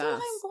most sass. The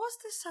lion was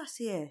the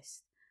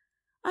sassiest.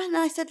 And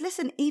I said,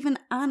 listen, even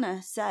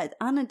Anna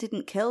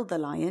didn't kill the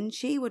lion.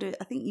 She would have,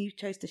 I think you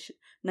chose to,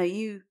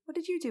 what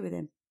did you do with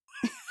him?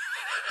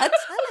 I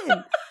tell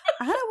him.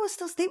 Anna was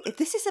still sleeping. If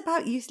this is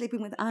about you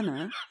sleeping with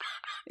Anna,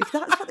 if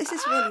that's what this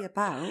is really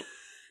about,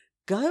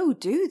 go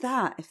do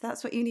that. If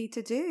that's what you need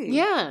to do.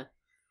 Yeah.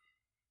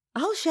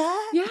 I'll share.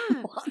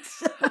 Yeah. What?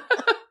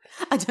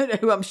 I don't know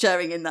who I'm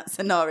sharing in that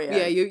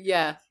scenario.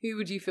 Yeah. Who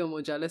would you feel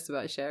more jealous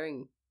about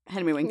sharing?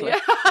 Henry Winkler. Yeah.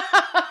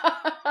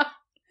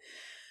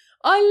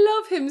 I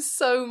love him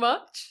so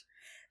much.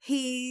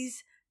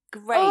 He's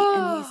great,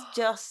 and he's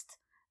just,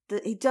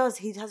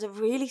 he has a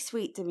really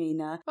sweet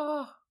demeanour.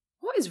 Oh,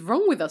 what is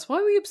wrong with us?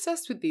 Why are we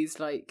obsessed with these,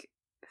 like,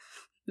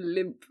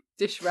 limp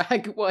dish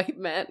rag white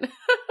men?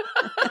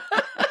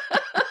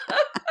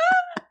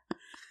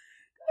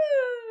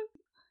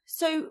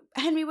 So,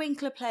 Henry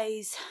Winkler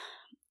plays...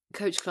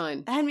 Coach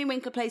Klein. Henry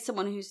Winkler plays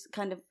someone who's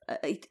kind of...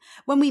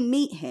 when we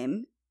meet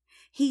him,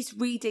 he's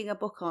reading a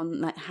book on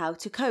like how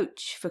to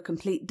coach for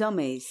complete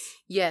dummies.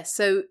 Yeah,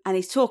 so... And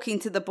he's talking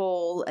to the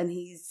ball, and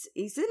he's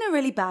in a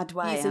really bad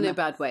way. He's in a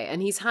bad way,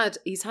 and he's had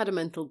a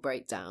mental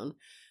breakdown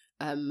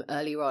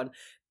earlier on.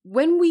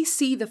 When we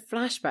see the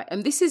flashback,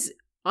 and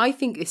I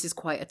think this is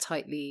quite a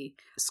tightly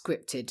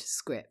scripted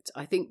script.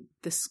 I think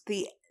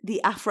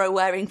the afro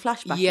wearing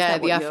flashback. Yeah,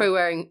 the afro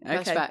wearing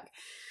flashback.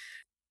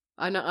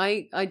 And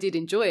I did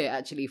enjoy it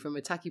actually from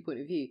a tacky point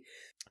of view.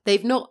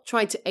 They've not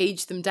tried to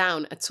age them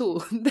down at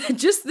all. They're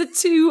just the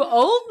two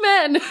old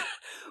men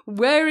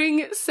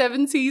wearing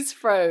 70s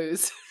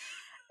fros.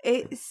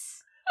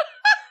 It's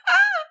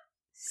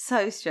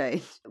so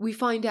strange. We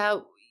find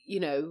out,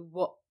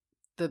 what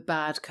the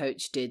bad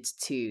coach did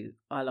to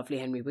our lovely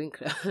Henry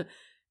Winkler.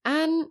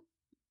 And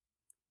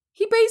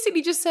he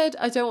basically just said,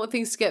 I don't want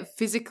things to get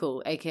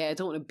physical, aka I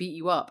don't want to beat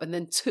you up, and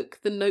then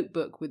took the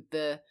notebook with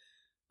the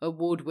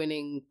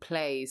award-winning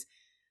plays.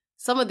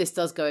 Some of this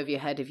does go over your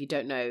head if you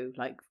don't know,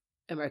 like,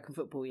 American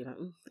football. You're like,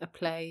 a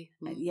play,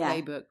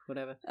 playbook,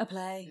 whatever. A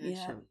play,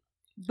 yeah. Sure.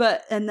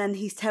 But, and then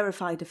he's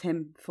terrified of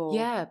him for...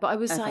 Yeah, but I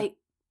was like,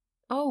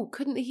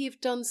 couldn't he have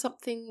done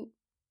something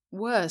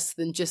worse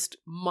than just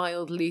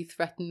mildly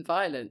threaten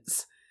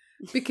violence?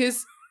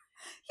 Because...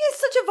 It's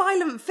such a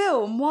violent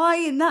film. Why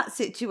in that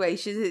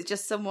situation is it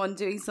just someone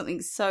doing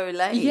something so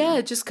lame?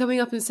 Yeah, just coming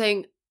up and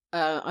saying,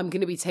 I'm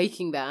going to be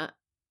taking that.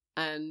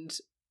 And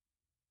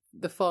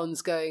the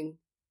Fonz going,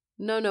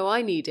 no,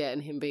 I need it.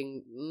 And him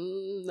being,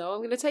 no, I'm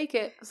going to take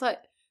it. It's like,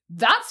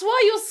 that's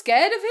why you're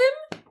scared of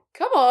him?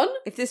 Come on.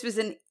 If this was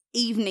an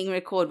evening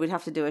record, we'd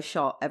have to do a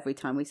shot every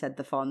time we said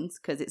the Fonz,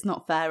 because it's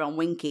not fair on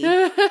Winky.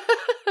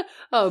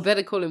 Oh,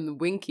 better call him the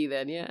Winky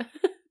then, yeah.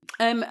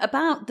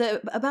 About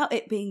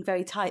it being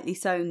very tightly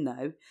sewn,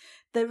 though,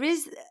 there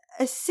is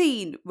a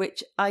scene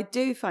which I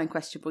do find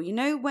questionable. You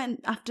know, when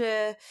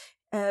after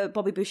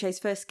Bobby Boucher's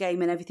first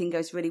game and everything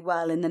goes really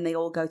well, and then they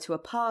all go to a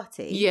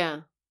party.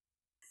 Yeah,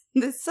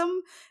 there's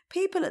some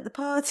people at the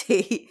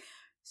party.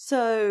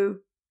 So,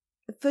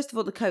 first of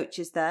all, the coach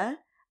is there,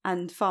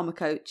 and Farmer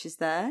Coach is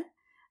there,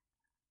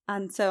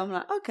 and so I'm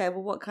like, okay,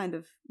 well, what kind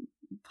of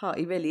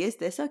party really is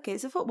this? Okay,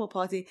 it's a football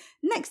party.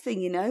 Next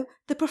thing you know,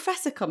 the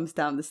professor comes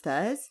down the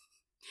stairs.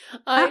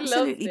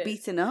 Absolutely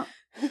beaten up,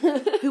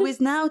 who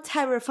is now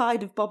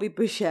terrified of Bobby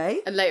Boucher.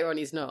 And later on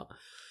he's not.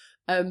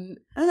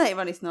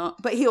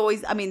 But he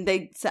always,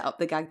 they set up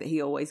the gag that he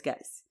always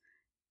gets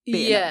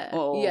beaten up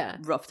or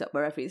roughed up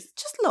wherever he's.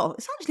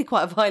 It's actually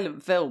quite a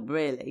violent film,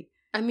 really.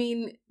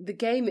 The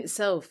game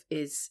itself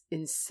is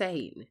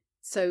insane.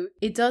 So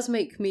it does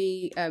make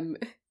me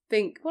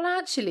think, well,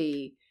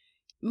 actually,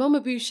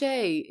 Mama Boucher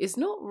is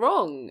not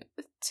wrong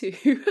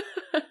to...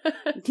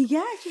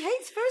 Yeah, she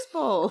hates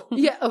foosball.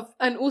 Yeah,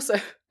 and also,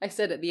 I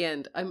said at the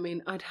end,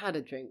 I'd had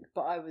a drink,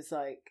 but I was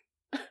like,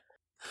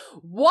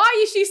 why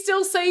is she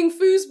still saying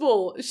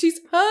foosball? She's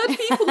heard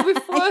people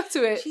refer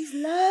to it. She's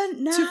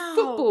learned now. To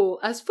football,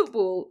 as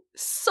football,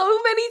 so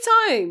many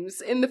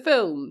times in the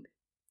film.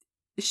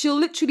 she'll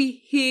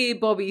literally hear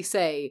Bobby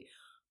say,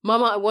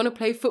 Mama, I want to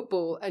play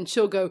football. And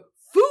she'll go,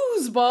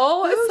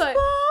 foosball. It's like,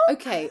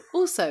 okay.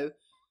 Also,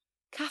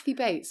 Kathy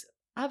Bates,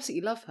 I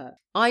absolutely love her.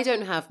 I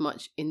don't have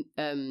much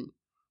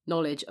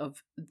knowledge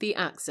of the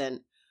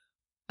accent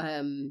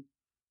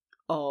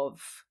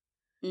of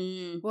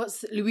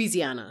what's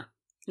Louisiana.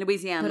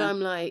 But I'm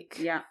like,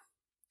 yeah,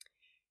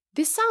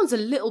 this sounds a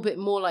little bit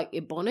more like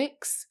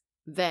Ebonics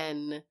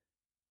than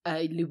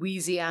a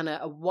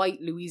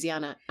white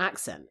Louisiana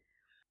accent.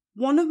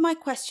 One of my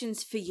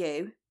questions for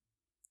you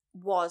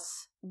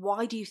was,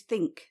 why do you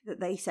think that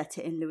they set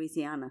it in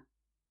Louisiana?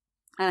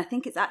 And I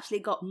think it's actually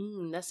got...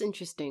 that's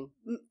interesting.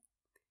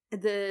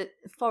 The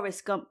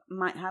Forrest Gump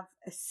might have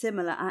a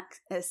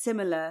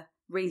similar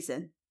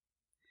reason.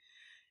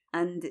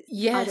 And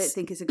yes, I don't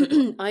think it's a good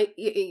one.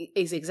 It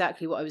is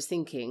exactly what I was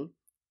thinking.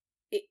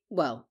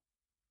 Well,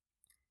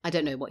 I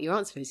don't know what your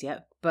answer is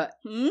yet, but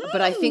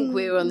I think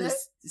we're on the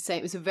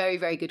same... It's a very,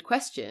 very good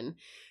question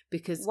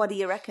because... What do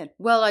you reckon?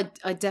 Well,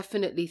 I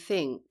definitely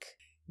think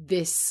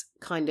this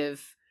kind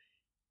of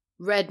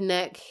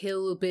redneck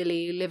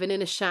hillbilly living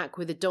in a shack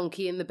with a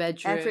donkey in the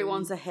bedroom.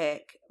 Everyone's a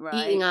hick, right?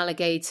 Eating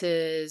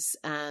alligators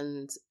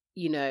and,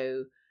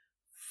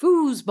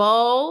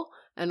 foosball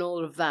and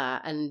all of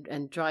that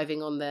and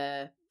driving on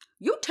their...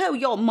 You tell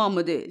your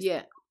mama this.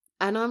 Yeah.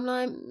 And I'm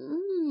like,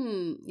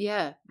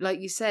 yeah, like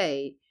you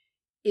say,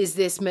 is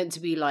this meant to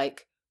be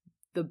like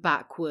the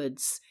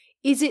backwoods?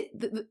 Is it,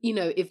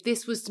 if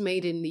this was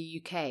made in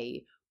the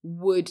UK,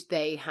 would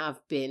they have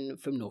been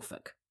from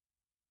Norfolk?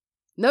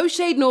 No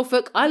shade,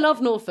 Norfolk. I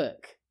love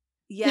Norfolk.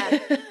 Yeah,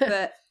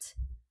 but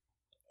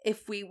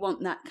if we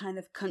want that kind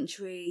of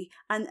country,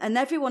 and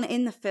everyone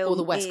in the film, or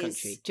the West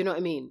Country, do you know what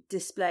I mean?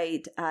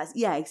 Displayed as,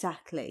 yeah,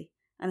 exactly.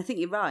 And I think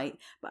you're right.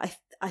 But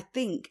I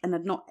think, and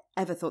I've not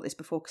ever thought this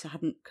before because I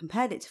hadn't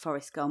compared it to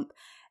Forrest Gump,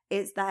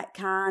 it's that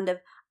kind of,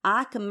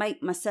 I can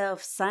make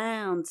myself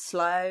sound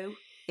slow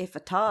if I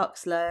talk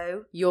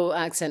slow. Your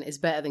accent is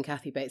better than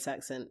Kathy Bates'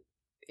 accent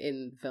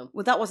in the film.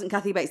 Well, that wasn't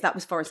Kathy Bates, that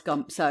was Forrest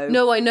Gump. So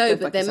no, I know,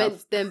 but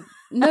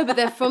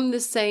they're from the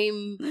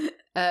same.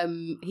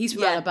 He's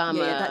from Alabama.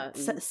 Yeah,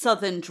 that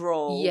southern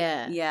drawl.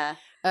 Yeah.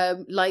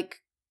 Like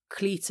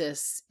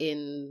Cletus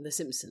in The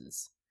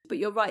Simpsons. But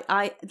you're right.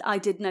 I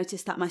did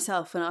notice that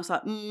myself, and I was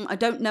like, I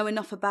don't know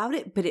enough about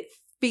it, but it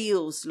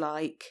feels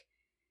like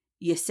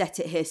you set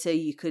it here so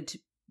you could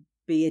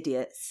be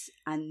idiots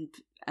and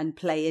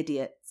play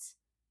idiots,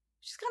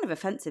 which is kind of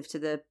offensive to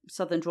the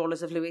southern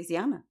drawlers of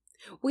Louisiana.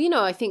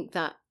 Well, I think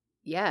that,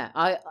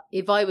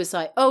 if I was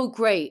like, oh,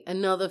 great,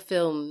 another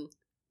film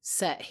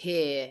set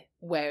here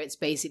where it's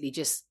basically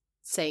just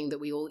saying that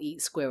we all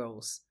eat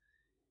squirrels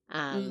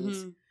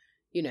and,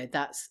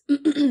 that's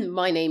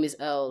My Name is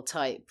Earl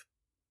type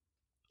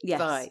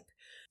vibe.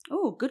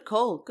 Oh, good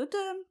call. Good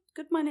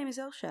My Name is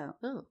Earl shout.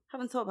 Oh.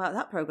 Haven't thought about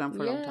that programme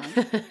for a long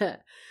time.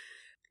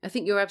 I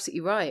think you're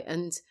absolutely right.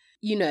 And,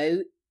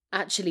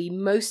 actually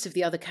most of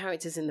the other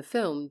characters in the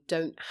film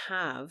don't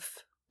have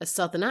a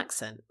southern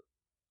accent.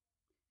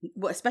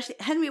 Well, especially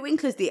Henry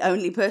Winkler's the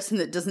only person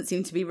that doesn't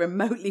seem to be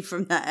remotely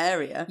from that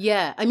area.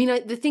 Yeah, I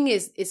mean, the thing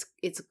is,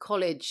 it's a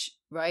college,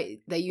 right?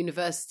 They're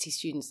university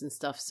students and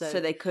stuff, so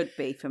they could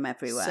be from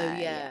everywhere. So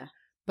yeah.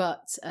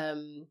 But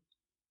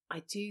I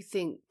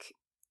think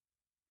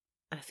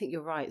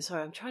you're right.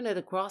 Sorry, I'm trying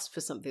to grasp for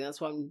something. That's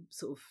why I'm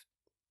sort of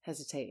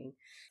hesitating.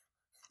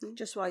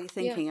 Just while you're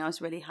thinking, I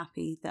was really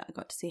happy that I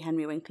got to see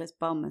Henry Winkler's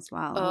bum as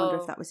well. I wonder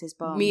if that was his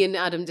bum. Me and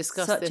Adam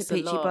discussed this a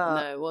peachy lot. Bum.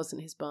 No, it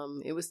wasn't his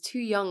bum. It was too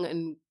young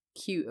and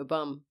cute a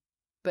bum,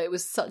 but it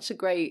was such a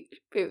great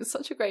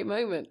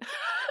moment.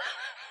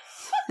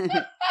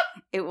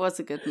 It was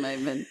a good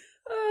moment.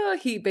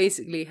 He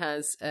basically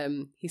has.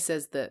 He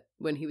says that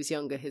when he was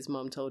younger, his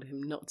mum told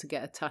him not to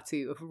get a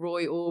tattoo of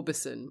Roy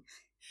Orbison,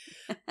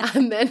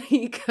 and then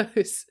he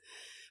goes,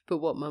 "But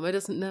what Mama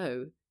doesn't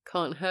know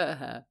can't hurt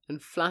her,"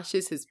 and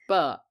flashes his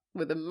butt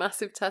with a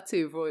massive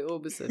tattoo of Roy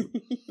Orbison.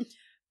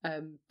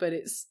 But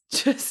it's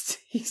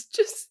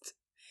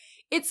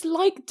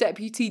like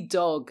Deputy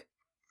Dog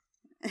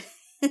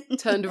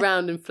turned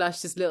around and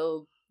flashed his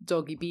little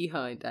doggy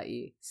behind at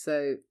you.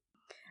 So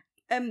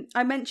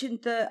I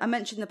mentioned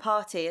the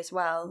party as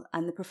well,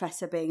 and the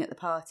professor being at the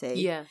party.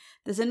 Yeah.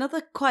 There's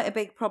another quite a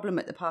big problem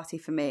at the party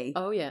for me.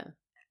 Oh yeah.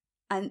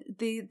 And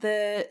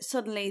the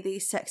suddenly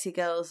these sexy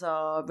girls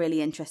are really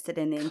interested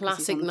in him.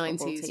 Classic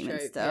 90s trope,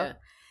 and stuff.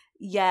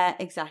 Yeah,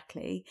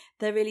 exactly.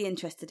 They're really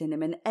interested in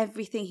him, and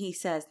everything he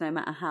says, no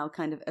matter how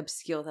kind of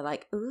obscure, they're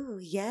like, "Ooh,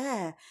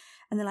 yeah."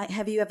 And they're like,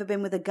 "Have you ever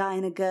been with a guy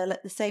and a girl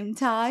at the same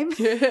time?"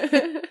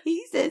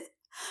 He says,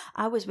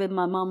 "I was with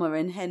my mama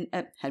and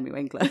Henry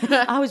Winkler.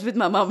 I was with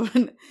my mama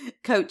and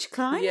Coach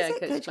Klein. Yeah, is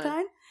it Coach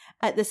Klein?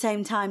 At the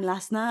same time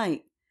last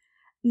night."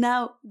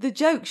 Now, the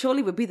joke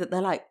surely would be that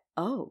they're like,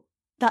 "Oh,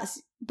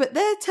 but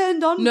they're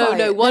turned on."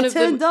 No, one of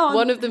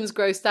them's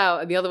grossed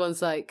out, and the other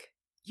one's like,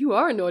 "You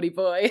are a naughty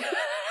boy."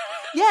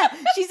 Yeah,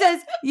 she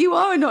says, "You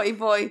are a naughty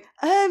boy.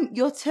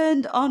 You're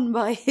turned on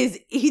by his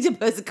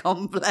Oedipus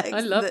complex." I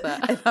love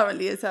that.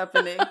 Apparently is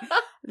happening.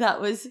 That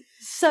was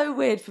so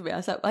weird for me. I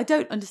was like, I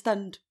don't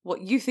understand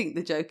what you think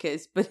the joke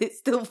is, but it's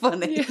still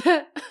funny.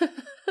 Yeah.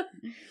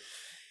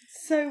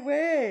 So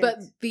weird. But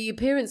the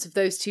appearance of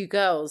those two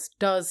girls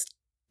does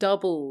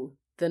double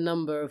the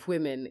number of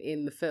women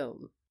in the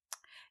film.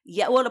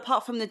 Yeah, well,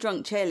 apart from the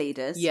drunk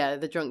cheerleaders. Yeah,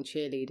 the drunk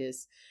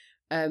cheerleaders.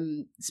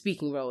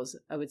 Speaking roles,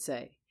 I would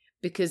say.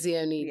 Because the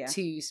only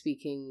two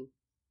speaking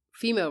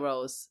female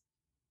roles.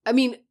 I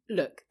mean,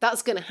 look,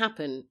 that's going to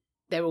happen.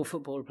 They're all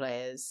football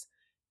players.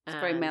 It's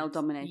very male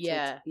dominated.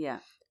 Yeah. Yeah.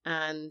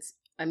 And,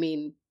 I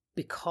mean,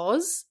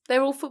 because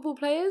they're all football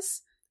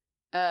players,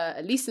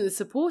 at least in the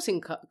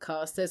supporting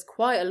cast, there's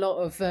quite a lot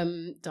of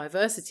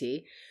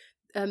diversity.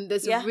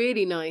 There's a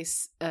really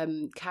nice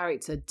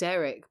character,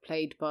 Derek,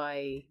 played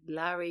by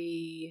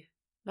Larry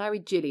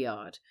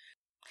Gilliard.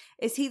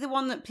 Is he the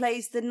one that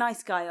plays the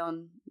nice guy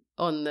on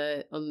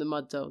the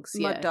Mud Dogs?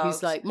 Mud Dogs.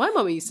 Who's like, my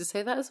mummy used to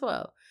say that as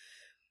well.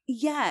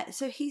 Yeah,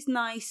 so he's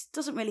nice,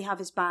 doesn't really have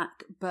his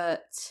back,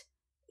 but,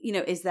 you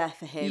know, is there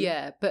for him.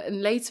 Yeah, but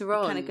later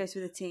on, kind of goes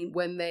with the team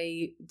when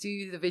they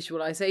do the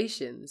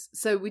visualizations.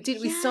 So we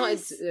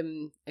started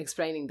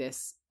explaining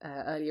this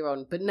earlier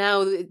on, but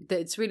now that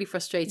it's really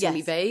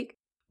frustratingly vague,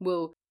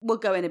 we'll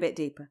go in a bit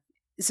deeper.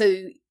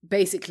 So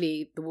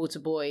basically, the water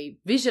boy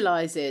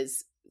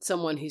visualizes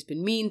someone who's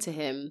been mean to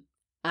him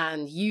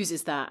and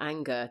uses that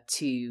anger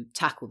to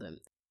tackle them.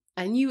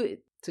 And you,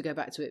 to go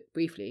back to it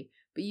briefly,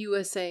 but you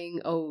were saying,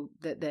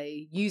 that they're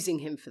using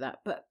him for that.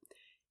 But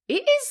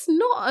it is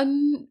not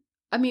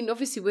I mean,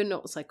 obviously we're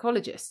not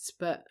psychologists,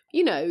 but,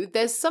 you know,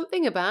 there's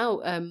something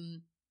about,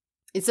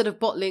 instead of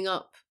bottling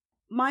up.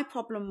 My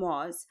problem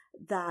was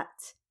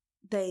that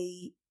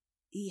he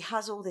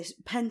has all this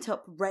pent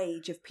up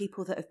rage of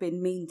people that have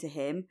been mean to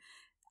him.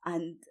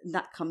 And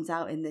that comes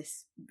out in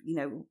this, you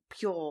know,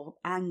 pure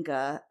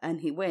anger,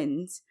 and he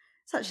wins.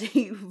 It's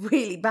actually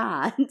really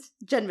bad.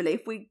 Generally,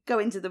 if we go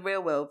into the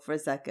real world for a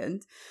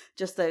second,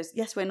 just those,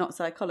 yes, we're not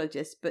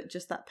psychologists, but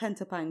just that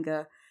pent-up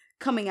anger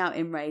coming out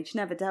in rage,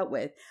 never dealt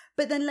with.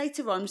 But then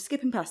later on,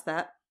 skipping past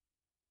that,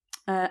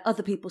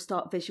 other people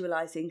start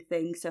visualising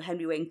things. So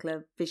Henry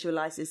Winkler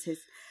visualises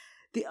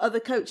the other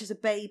coach as a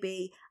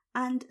baby.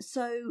 And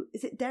so,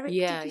 is it Derek,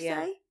 did you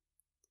say?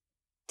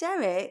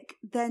 Derek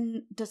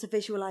then does a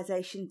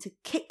visualisation to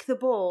kick the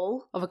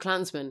ball. Of a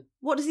Klansman.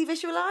 What does he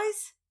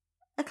visualise?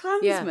 A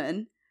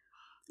Klansman?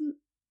 Yeah.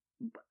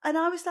 And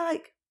I was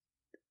like,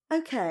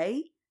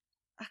 okay,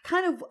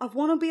 I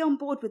want to be on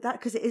board with that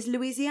because it is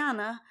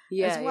Louisiana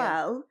as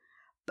well. Yeah.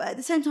 But at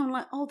the same time, I'm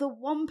like, the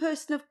one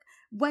person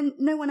when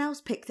no one else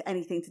picked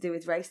anything to do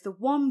with race, the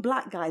one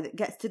black guy that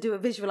gets to do a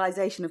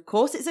visualisation, of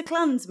course it's a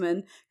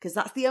Klansman, because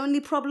that's the only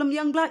problem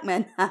young black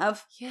men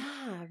have.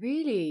 Yeah,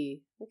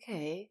 really?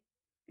 Okay.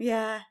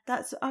 Yeah,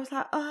 I was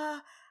like,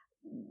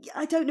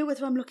 I don't know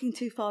whether I'm looking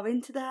too far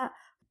into that.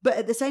 But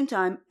at the same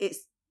time,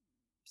 it's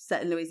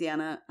set in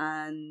Louisiana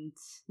and...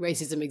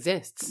 racism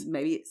exists.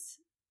 Maybe it's...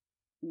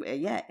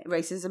 Yeah,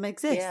 racism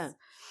exists. Yeah.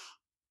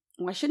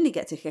 Why shouldn't he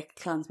get to kick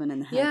a Klansman in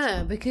the head?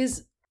 Yeah,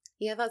 because...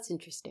 Yeah, that's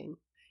interesting.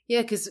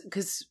 Yeah,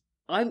 because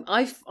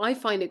I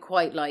find it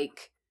quite,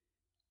 like,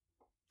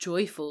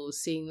 joyful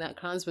seeing that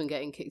Klansman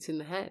getting kicked in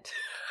the head.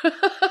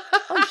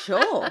 Oh,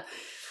 sure.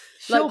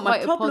 Sure, like my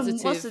quite problem a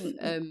positive,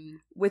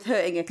 wasn't with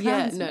hurting a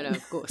Klansman. Yeah, no,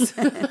 of course.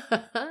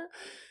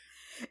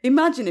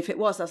 Imagine if it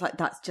was. I was like,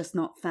 that's just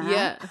not fair.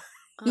 Yeah,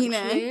 you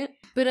know.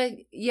 But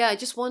I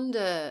just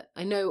wonder.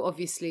 I know,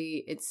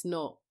 obviously, it's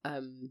not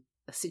a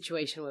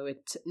situation where we're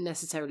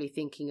necessarily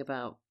thinking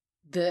about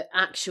the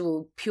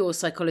actual pure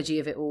psychology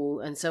of it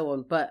all and so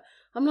on. But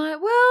I'm like,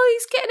 well,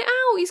 he's getting it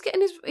out.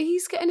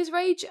 He's getting his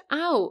rage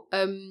out.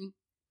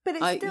 But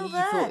it's still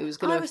there. Thought it was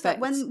going to affect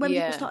like, when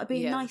people started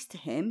being nice to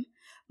him.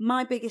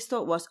 My biggest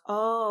thought was,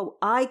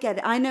 I get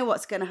it. I know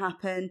what's going to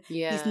happen.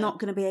 Yeah. He's not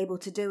going to be able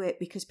to do it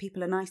because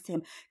people are nice to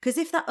him. Because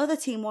if that other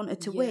team wanted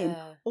to win,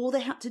 all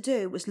they had to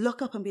do was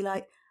look up and be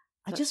like,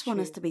 I just want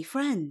us to be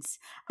friends.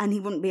 And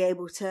he wouldn't be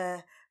able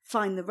to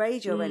find the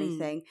rage or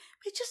anything.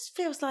 It just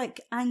feels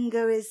like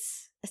anger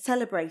is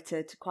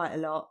celebrated quite a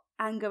lot.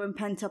 Anger and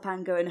pent-up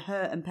anger and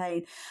hurt and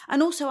pain.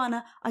 And also,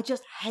 Anna, I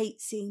just hate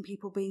seeing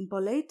people being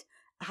bullied.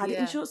 I had it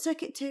in Short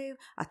Circuit too.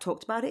 I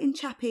talked about it in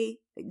Chappie.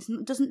 It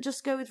doesn't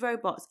just go with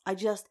robots. I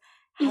just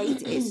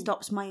hate it. It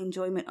stops my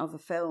enjoyment of a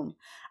film.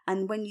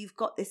 And when you've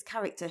got this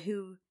character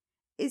who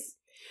is,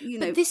 you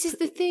know... But this is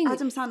the thing.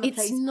 Adam Sandler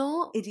plays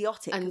not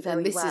idiotic and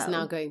this is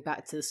now going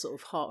back to the sort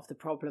of heart of the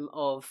problem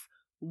of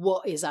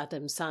what is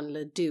Adam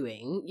Sandler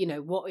doing? You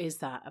know, what is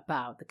that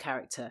about the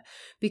character?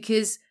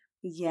 Because...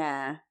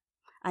 Yeah.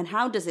 And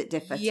how does it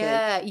differ to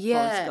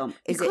Forrest Gump?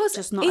 Is it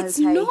just not okay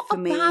for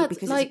me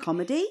because it's a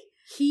comedy?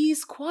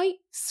 He's quite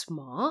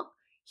smart.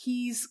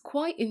 He's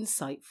quite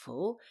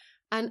insightful.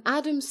 And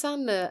Adam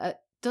Sandler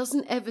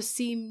doesn't ever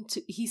seem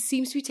to... He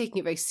seems to be taking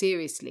it very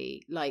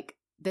seriously. Like,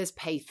 there's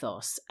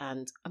pathos.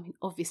 And, I mean,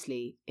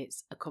 obviously,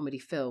 it's a comedy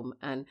film.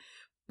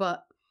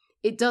 But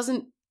it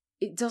doesn't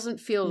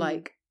feel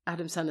like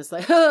Adam Sandler's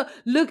like,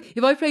 look,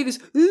 if I play this...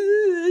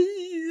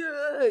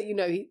 You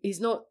know, he's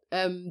not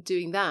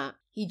doing that.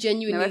 He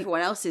genuinely... No,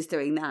 everyone else is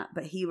doing that,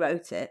 but he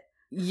wrote it.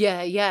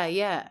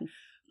 Yeah.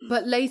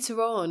 But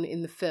later on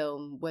in the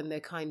film, when they're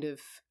kind of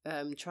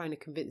trying to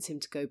convince him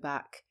to go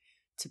back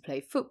to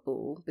play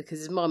football, because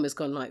his mum has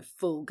gone like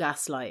full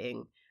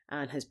gaslighting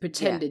and has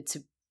pretended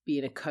to be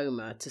in a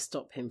coma to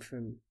stop him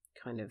from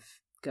kind of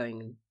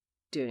going and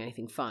doing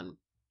anything fun.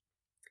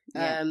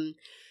 Yeah.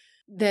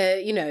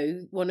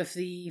 One of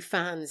the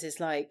fans is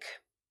like,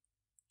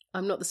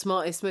 I'm not the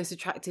smartest, most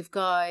attractive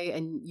guy,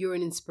 and you're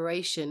an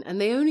inspiration.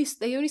 And they only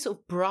sort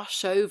of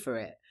brush over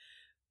it.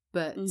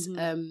 But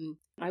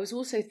I was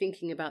also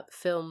thinking about the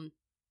film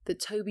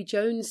that Toby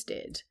Jones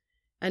did,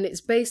 and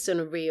it's based on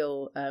a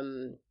real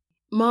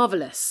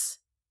Marvelous.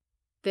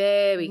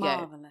 There we go.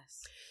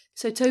 Marvelous.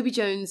 So Toby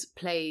Jones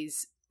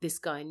plays this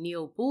guy,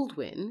 Neil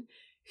Baldwin,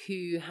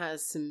 who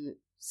has some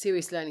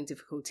serious learning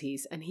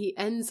difficulties, and he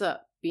ends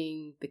up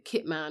being the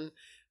kit man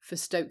for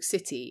Stoke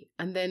City.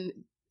 And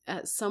then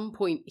at some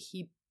point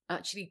he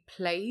actually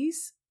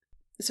plays.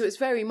 So it's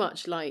very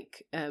much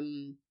like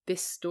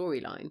this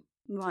storyline.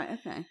 Right,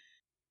 okay.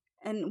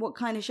 And what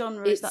kind of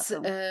genre is that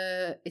film?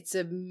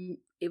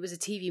 It was a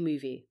TV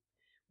movie,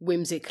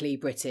 whimsically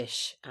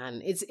British,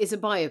 and it's a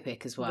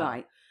biopic as well.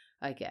 Right,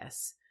 I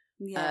guess.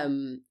 Yeah.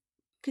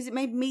 Because it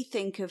made me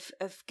think of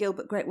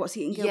Gilbert Grape. What's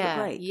Eating Gilbert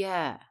Grape?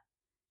 Yeah.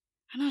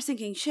 And I was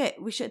thinking,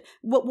 shit, we should.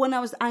 When I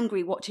was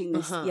angry watching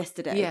this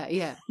yesterday.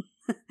 Yeah.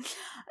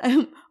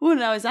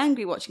 When I was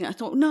angry watching it, I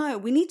thought, no,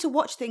 we need to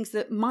watch things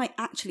that might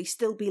actually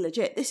still be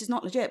legit. This is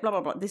not legit, blah,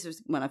 blah, blah. This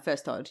was when I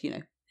first started,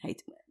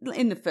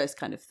 in the first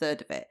kind of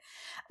third of it.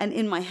 And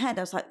in my head,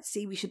 I was like,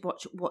 see, we should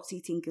watch What's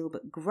Eating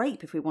Gilbert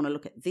Grape if we want to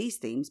look at these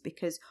themes,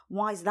 because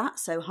why is that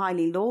so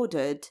highly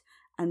lauded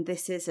and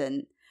this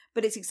isn't?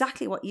 But it's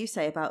exactly what you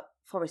say about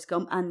Forrest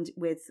Gump and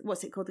with,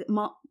 what's it called?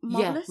 Marvelous?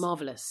 Yeah,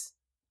 Marvelous.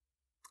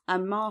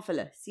 And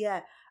Marvelous,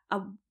 yeah.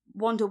 I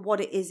wonder what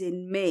it is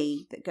in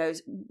me that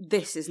goes,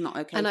 this is not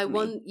okay. And for I me.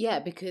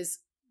 want, because,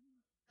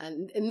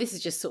 and this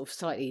is just sort of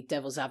slightly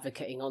devil's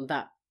advocating on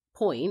that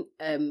point.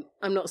 I'm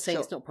not saying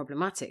it's not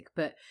problematic,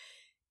 but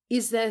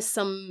is there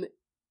some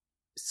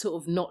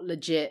sort of not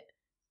legit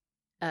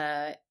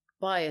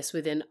bias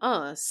within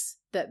us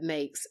that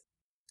makes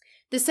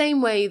the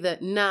same way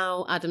that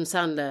now Adam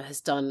Sandler has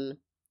done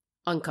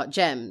Uncut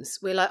Gems?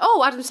 We're like,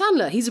 oh, Adam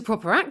Sandler, he's a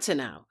proper actor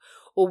now.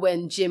 Or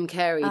when Jim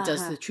Carrey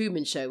does The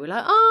Truman Show, we're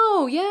like,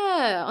 oh,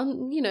 yeah,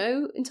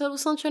 in Total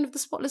Sunshine of the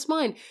Spotless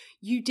Mind,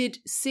 you did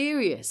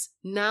serious.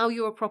 Now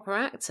you're a proper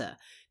actor.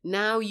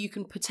 Now you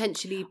can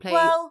potentially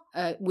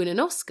win an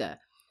Oscar.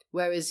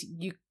 Whereas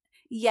you...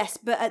 Yes,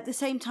 but at the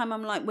same time,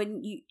 I'm like,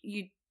 when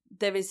you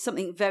there is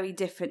something very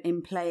different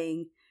in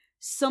playing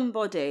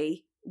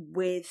somebody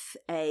with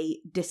a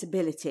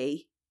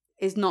disability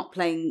is not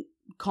playing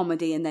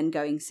comedy and then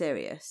going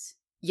serious.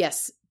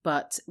 Yes,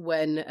 but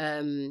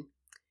when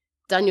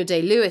Daniel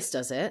Day-Lewis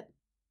does it,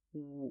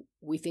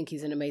 we think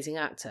he's an amazing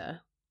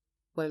actor.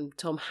 When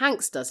Tom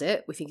Hanks does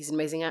it, we think he's an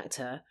amazing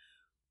actor.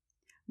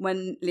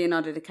 When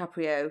Leonardo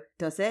DiCaprio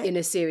does it, in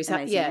a serious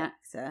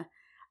actor.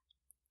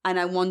 And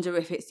I wonder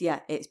if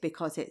it's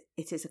because it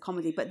is a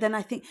comedy. But then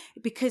I think,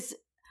 because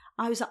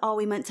I was like, are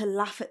we meant to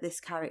laugh at this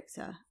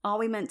character? Are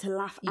we meant to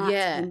laugh at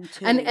him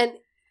too? And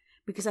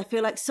because I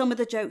feel like some of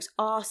the jokes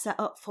are set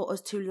up for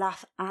us to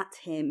laugh at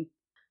him.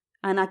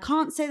 And I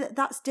can't say that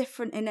that's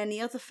different in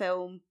any other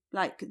film,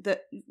 like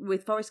that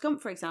with Forrest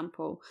Gump, for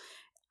example.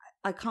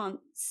 I can't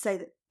say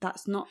that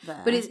that's not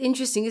there. But it's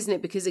interesting, isn't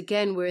it? Because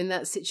again, we're in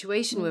that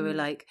situation where we're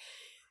like,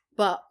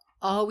 but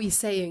are we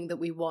saying that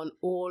we want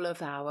all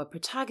of our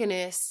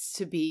protagonists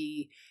to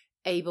be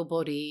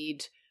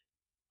able-bodied,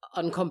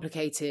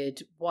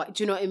 uncomplicated? What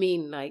do you know what I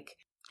mean? Like,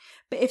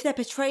 but if they're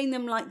portraying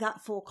them like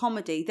that for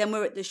comedy, then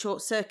we're at the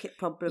short circuit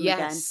problem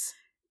again.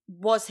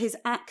 Was his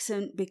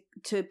accent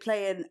to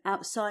play an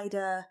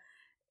outsider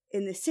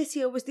in the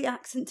city, or was the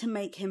accent to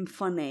make him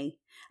funny?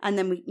 And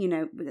then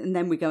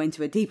we go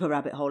into a deeper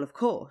rabbit hole, of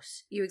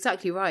course. You're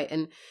exactly right.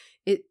 And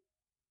it,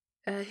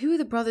 who are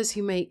the brothers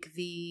who make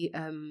the,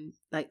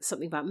 like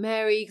Something About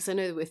Mary? Because I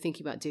know that we're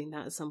thinking about doing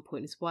that at some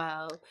point as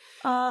well.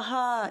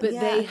 But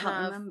they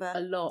have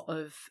a lot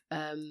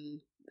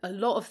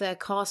of their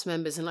cast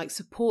members and like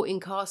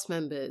supporting cast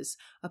members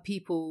are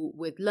people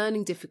with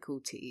learning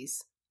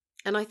difficulties.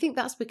 And I think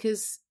that's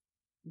because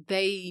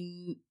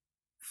they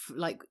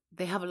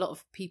have a lot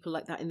of people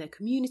like that in their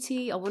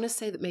community. I want to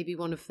say that maybe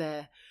one of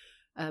their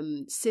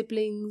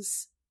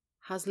siblings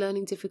has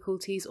learning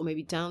difficulties, or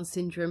maybe Down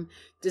syndrome.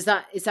 Is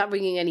that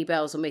ringing any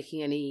bells or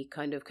making any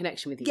kind of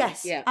connection with you?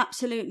 Yes,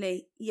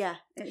 absolutely. Yeah,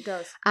 it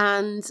does.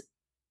 And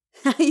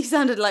you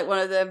sounded like one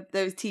of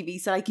those TV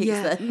psychics.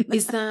 Yeah, then.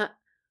 Is that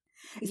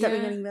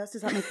ringing any bells?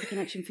 Does that make a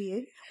connection for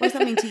you? What does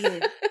that mean to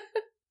you?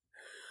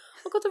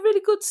 I've got a really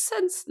good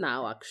sense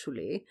now,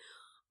 actually.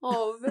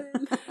 Oh,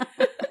 man.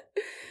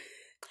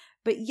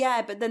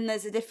 But then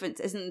there's a difference,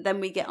 isn't?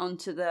 Then we get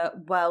onto the,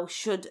 well,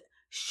 should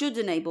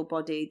an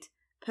able-bodied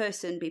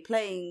person be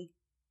playing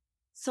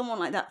someone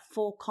like that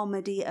for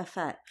comedy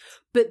effect?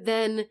 But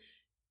then,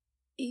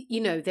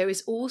 there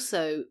is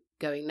also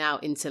going now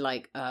into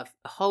like a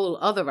whole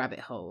other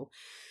rabbit hole.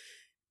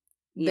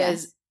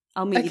 Yes.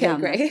 I'll meet you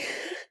down there. great.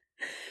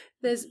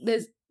 there's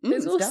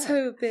it's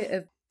also a bit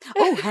of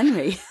Oh,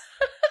 Henry.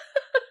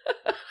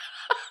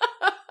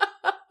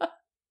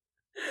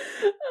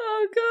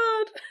 oh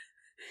God,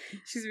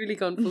 she's really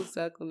gone full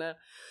circle now.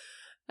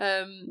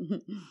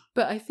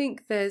 But I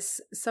think there's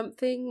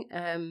something.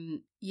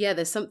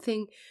 There's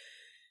something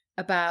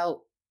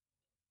about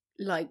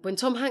like when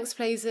Tom Hanks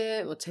plays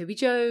it, or Toby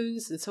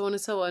Jones, and so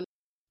on,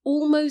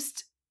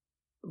 almost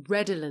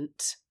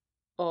redolent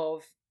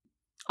of.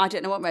 I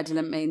don't know what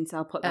redolent means.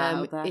 I'll put that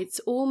out there.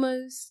 It's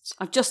almost.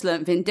 I've just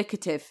learnt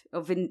vindicative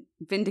or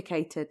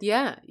vindicated.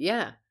 Yeah.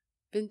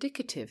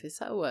 Vindicative, is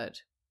that a word?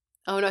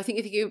 Oh no, I think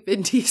if you go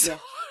Vin Diesel.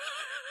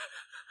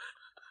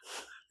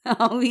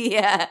 Oh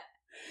yeah.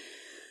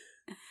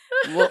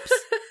 Whoops.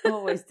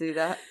 Always do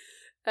that.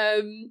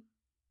 Vin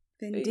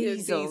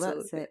Diesel,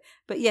 that's it.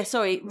 But yeah,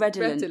 sorry,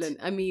 redolent.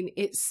 I mean,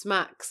 it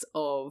smacks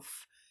of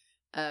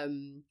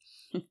the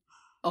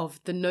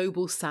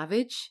noble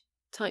savage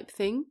type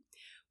thing,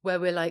 where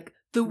we're like,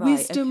 the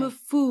wisdom of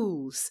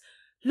fools.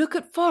 Look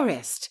at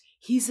Forrest.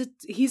 He's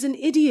an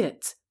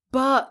idiot,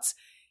 but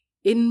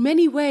in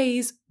many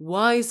ways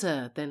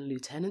wiser than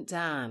Lieutenant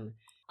Dan.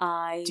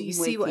 Do you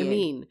see what I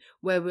mean?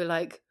 Where we're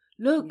like,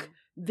 look,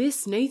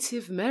 this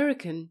Native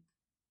American,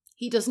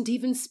 he doesn't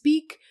even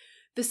speak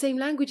the same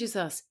language as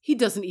us. He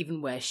doesn't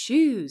even wear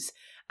shoes.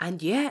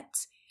 And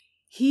yet,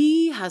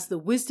 he has the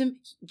wisdom.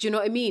 Do you know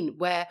what I mean?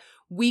 Where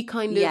we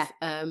kind of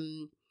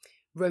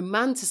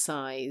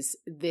romanticize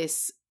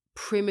this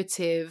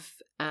primitive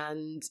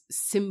and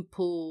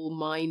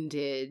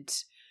simple-minded,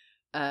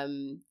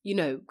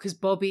 because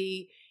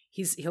Bobby...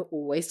 He'll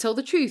always tell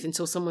the truth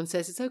until someone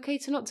says it's okay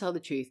to not tell the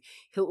truth.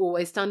 He'll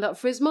always stand up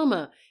for his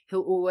mama.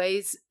 He'll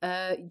always,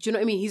 do you know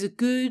what I mean?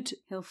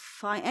 He'll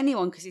fight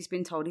anyone because he's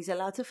been told he's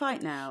allowed to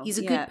fight now. He's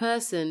a good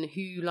person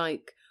who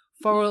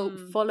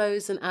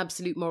follows an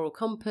absolute moral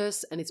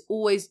compass and is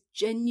always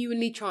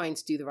genuinely trying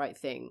to do the right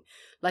thing.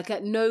 Like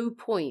at no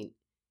point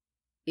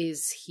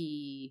is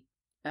he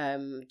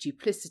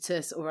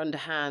duplicitous or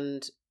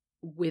underhand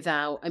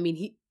without, I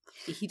mean,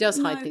 he does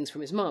hide things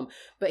from his mom,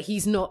 but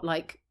he's not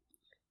like,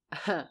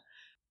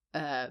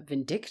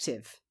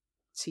 vindictive,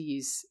 to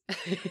use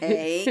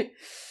to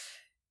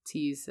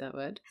use that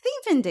word. I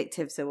think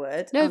vindictive's a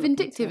word. No,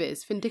 vindictive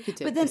is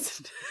vindicative. But then,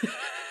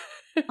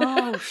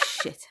 oh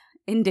shit!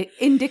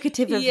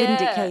 Indicative of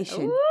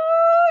vindication.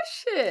 Oh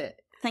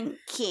shit! Thank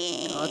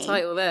you. Our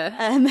title there.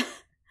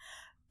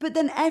 But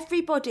then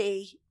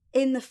everybody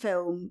in the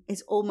film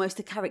is almost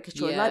a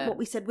caricature, like what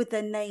we said with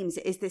their names.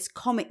 It is this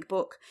comic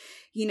book.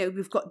 You know,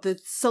 we've got the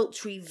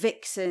sultry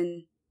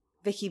vixen,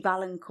 Vicky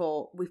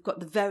Valancourt, we've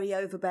got the very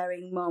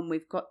overbearing mum,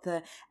 we've got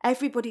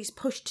everybody's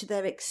pushed to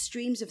their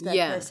extremes of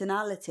their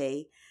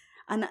personality,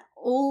 and I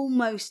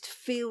almost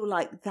feel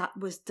like that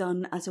was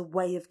done as a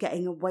way of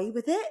getting away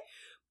with it.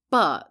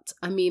 But,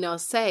 I mean, I'll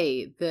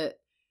say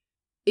that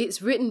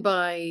it's written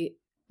by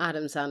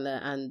Adam Sandler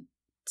and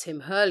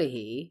Tim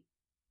Herlihy,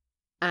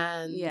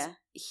 and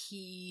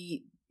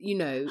he,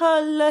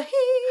 Herlihy.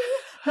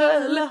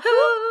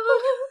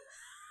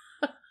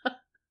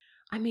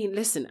 I mean,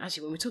 listen,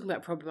 actually, when we're talking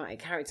about problematic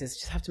characters, I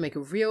just have to make a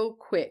real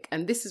quick,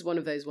 and this is one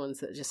of those ones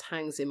that just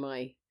hangs in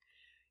my,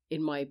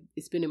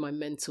 it's been in my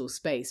mental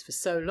space for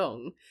so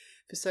long,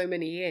 for so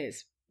many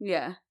years.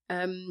 Yeah.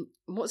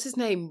 What's his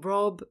name?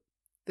 Rob,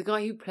 the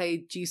guy who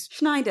played Juice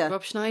Schneider.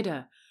 Rob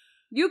Schneider.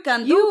 You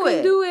can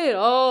do it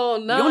all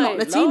night. You're not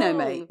Latino, long.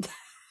 Mate.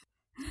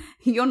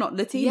 You're not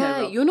Latino.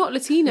 Yeah, Rob. You're not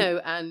Latino,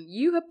 and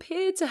you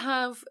appear to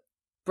have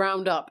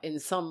browned up in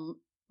some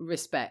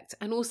respect.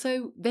 And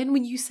also, then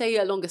when you say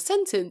a longer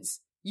sentence,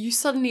 you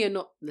suddenly are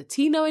not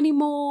Latino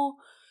anymore.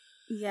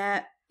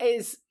 Yeah.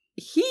 It's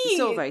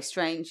all very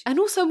strange. And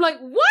also, I'm like,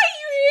 why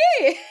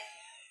are you here?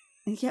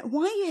 Yeah,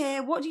 why are you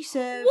here? What do you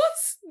serve?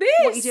 What's this?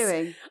 What are you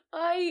doing?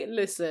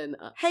 Listen.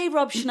 Hey,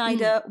 Rob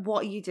Schneider,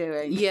 what are you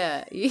doing?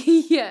 Yeah,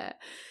 yeah.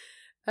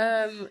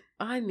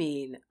 I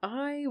mean,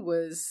 I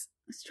was...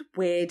 It's such a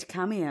weird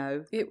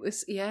cameo. It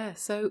was,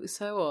 so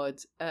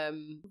odd.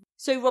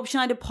 So Rob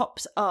Schneider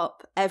pops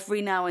up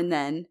every now and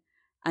then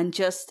and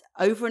just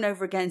over and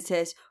over again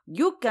says,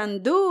 you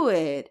can do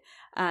it.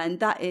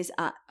 And that is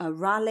at a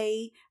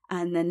rally.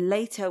 And then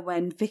later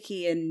when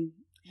Vicky and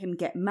him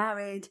get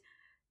married,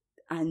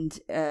 and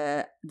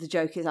the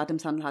joke is Adam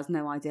Sandler has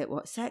no idea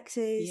what sex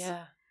is.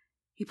 Yeah.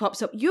 He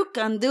pops up, you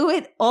can do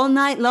it all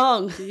night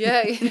long.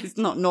 Yeah. It's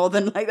not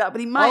northern like that, but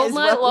he might all as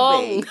night well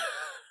long. be.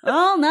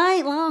 All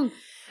night long.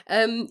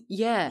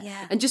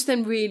 Yeah. And just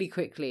then really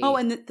quickly. Oh,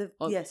 and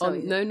on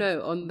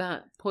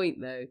that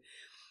point though,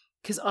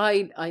 because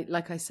I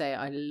like I say,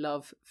 I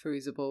love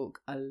Fairuza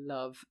Balk. I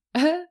love,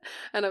 and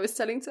I was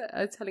telling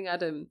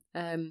Adam,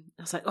 I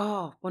was like,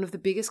 oh, one of the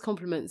biggest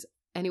compliments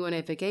anyone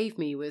ever gave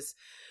me was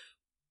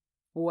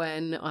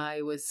when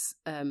I was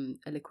a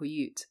little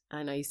youth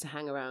and I used to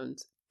hang around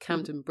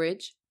Camden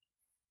Bridge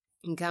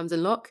in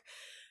Camden Lock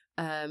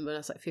when I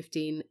was like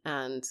 15,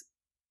 and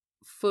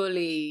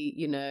fully,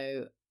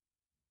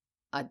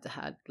 I'd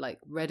had like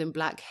red and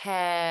black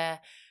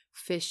hair,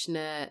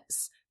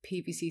 fishnets,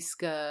 PVC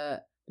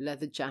skirt,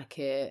 leather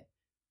jacket.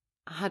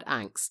 I had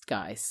angst,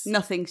 guys.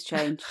 Nothing's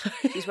changed.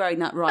 She's wearing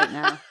that right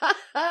now.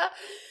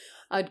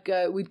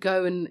 We'd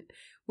go and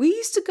we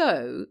used to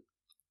go,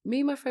 me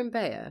and my friend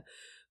Bea,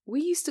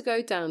 we used to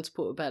go down to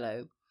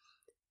Portobello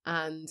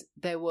and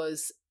there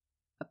was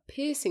a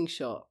piercing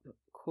shop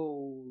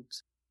called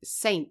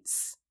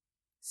Saints.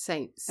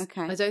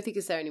 Okay. I don't think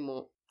it's there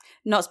anymore.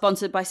 Not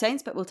sponsored by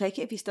Saints, but we'll take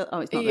it if you still... Oh,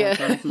 it's not there. Yeah.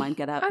 So never mind.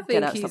 Get out. I think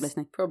Get out. he's Stop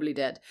listening. probably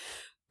dead.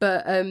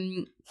 But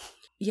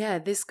yeah,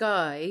 this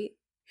guy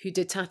who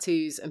did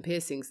tattoos and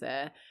piercings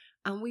there,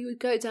 and we would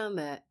go down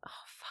there.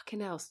 Oh,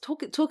 fucking hell.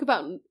 Talk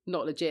about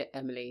not legit,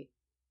 Emily.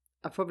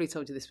 I've probably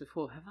told you this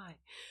before, have I?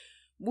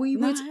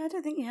 No, I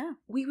don't think you have.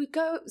 We would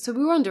go, so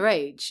we were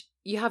underage.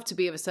 You have to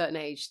be of a certain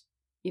age,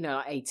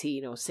 like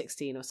 18 or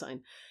 16 or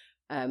something,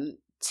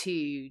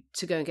 to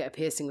go and get a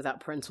piercing without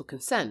parental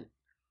consent.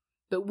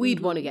 But we'd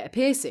want to get a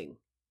piercing.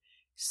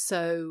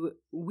 So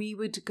we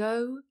would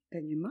go.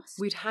 Then you must.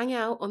 We'd hang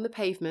out on the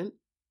pavement,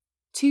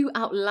 2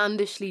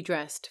 outlandishly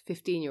dressed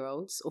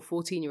 15-year-olds or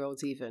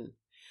 14-year-olds even.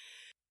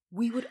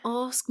 We would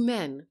ask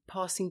men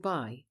passing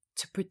by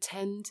to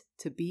pretend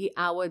to be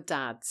our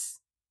dads.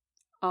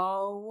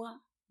 Oh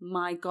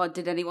my God,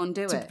 did anyone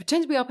do To it?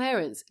 pretend to be our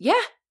parents.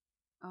 Yeah.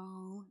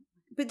 Oh.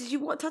 But did you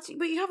what tattoo?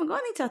 But you haven't got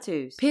any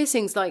tattoos.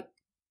 Piercings, like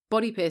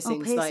body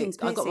piercings. Piercings,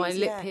 I got my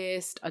lip yeah.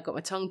 pierced, I got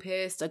my tongue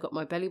pierced, I got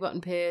my belly button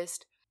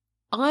pierced.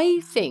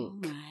 I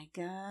think Oh my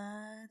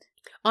God.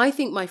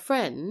 my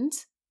friend,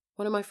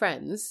 one of my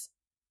friends,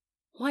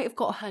 might have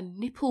got her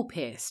nipple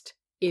pierced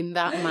in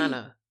that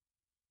manner.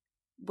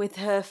 With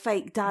her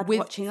fake dad With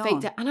watching fake on.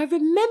 dad. And I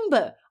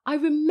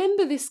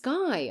remember this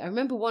guy. I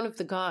remember one of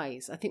the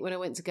guys, I think when I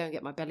went to go and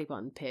get my belly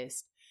button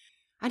pierced.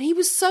 And he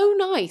was so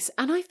nice.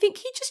 And I think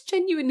he just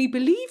genuinely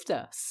believed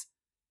us.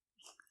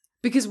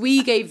 Because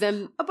we gave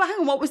them... Oh, but hang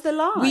on, what was the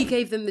lie? We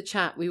gave them the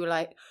chat. We were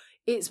like,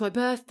 it's my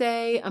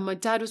birthday and my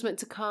dad was meant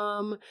to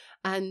come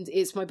and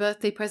it's my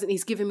birthday present.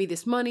 He's given me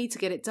this money to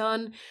get it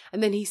done.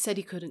 And then he said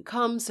he couldn't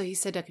come. So he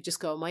said I could just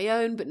go on my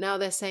own. But now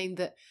they're saying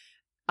that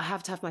I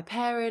have to have my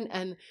parent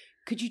and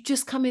could you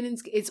just come in and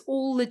it's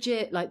all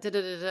legit, like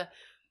da-da-da-da.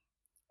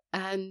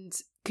 And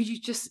could you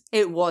just...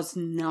 It was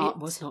not.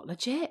 It was not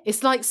legit.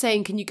 It's like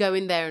saying, can you go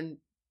in there and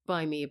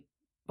buy me a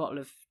bottle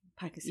of...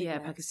 Pack of cigarettes.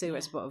 Yeah, pack of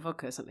cigarettes, a bottle of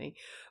vodka or something.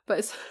 But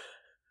it's...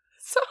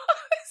 So I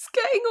was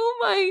getting all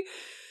my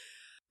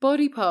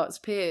body parts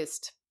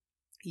pierced.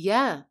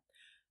 Yeah.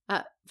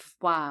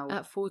 Wow.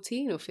 At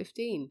 14 or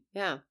 15.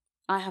 Yeah.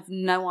 I have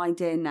no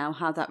idea now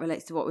how that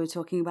relates to what we were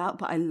talking about,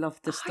 but I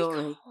love the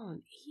story.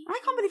 I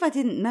can't believe I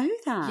didn't know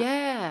that.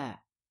 Yeah.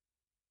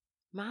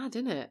 Mad,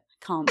 isn't it?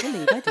 Can't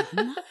believe I didn't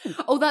know.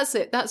 Oh, that's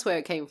it. That's where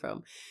it came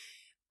from.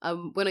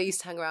 When I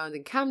used to hang around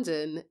in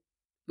Camden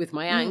with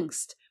my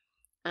angst,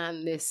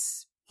 and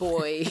this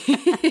boy,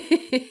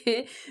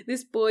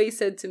 this boy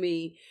said to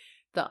me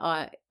that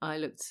I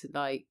looked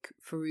like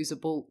Fairuza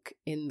Balk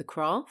in The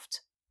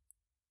Craft.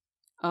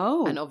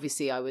 Oh. And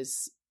obviously I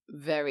was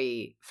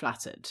very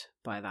flattered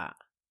by that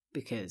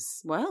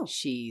because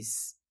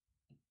she's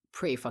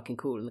pretty fucking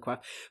cool in The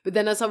Craft. But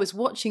then as I was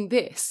watching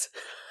this,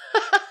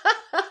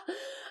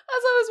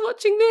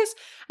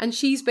 and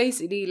she's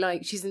basically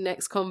like, she's an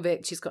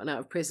ex-convict, she's gotten out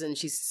of prison,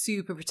 she's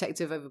super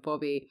protective over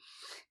Bobby.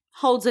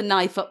 Holds a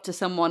knife up to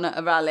someone at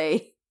a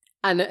rally.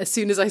 And as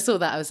soon as I saw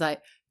that, I was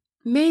like,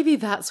 maybe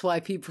that's why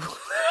people...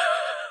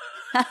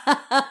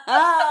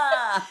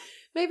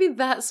 Maybe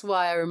that's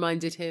why I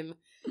reminded him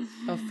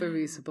of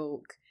Fairuza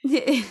Balk.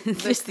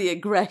 Just the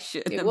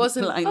aggression. It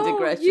wasn't, blind oh,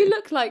 aggression. You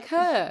look like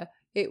her.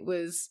 It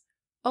was,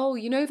 oh,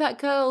 you know that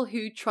girl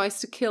who tries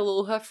to kill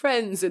all her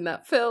friends in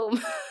that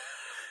film?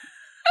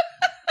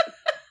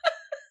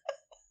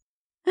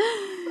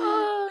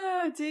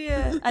 Oh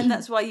dear. And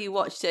that's why you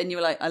watched it and you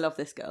were like, I love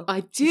this girl.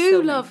 I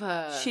do love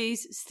her.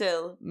 She's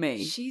still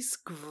me. She's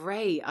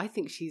great. I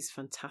think she's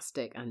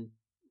fantastic and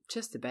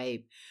just a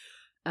babe.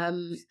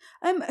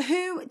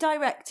 Who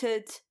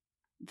directed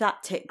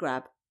that tit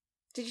grab?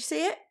 Did you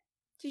see it?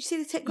 Did you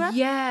see the tit grab?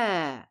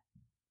 Yeah.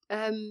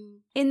 In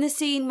the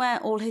scene where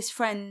all his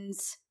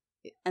friends,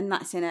 and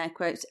that's in air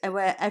quotes,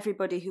 where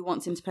everybody who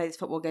wants him to play this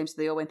football game so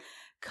they all win,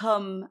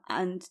 come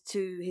and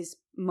to his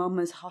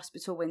mama's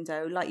hospital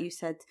window, like you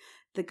said,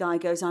 the guy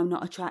goes, I'm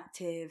not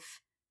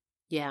attractive.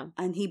 Yeah.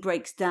 And he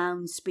breaks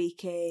down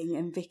speaking,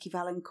 and Vicky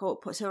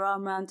Valancourt puts her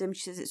arm around him.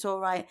 She says, it's all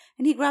right.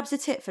 And he grabs a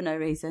tit for no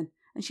reason.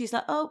 And she's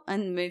like, oh,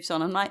 and moves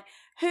on. I'm like,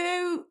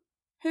 who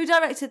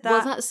directed that?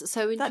 Well, that's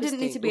so interesting. That didn't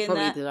need to be in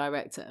probably there. The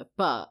director,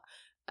 but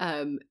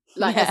as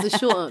the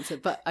short answer.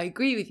 But I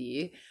agree with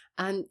you.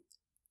 And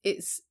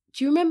it's,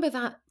 do you remember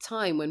that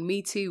time when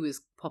Me Too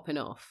was popping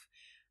off,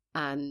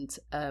 and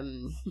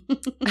and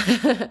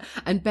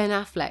Ben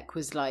Affleck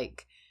was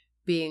like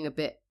being a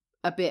bit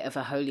of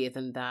a holier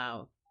than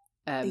thou,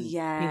 being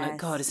like,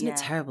 God, isn't it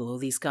terrible, all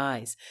these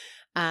guys?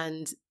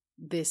 And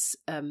this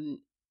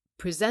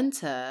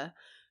presenter,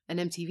 an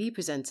MTV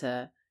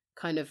presenter,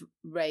 kind of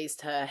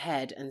raised her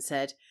head and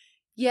said,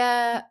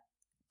 yeah,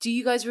 do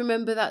you guys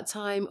remember that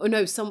time? Oh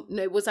no,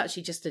 it was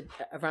actually just a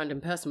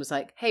random person was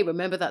like, hey,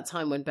 remember that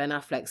time when Ben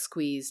Affleck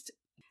squeezed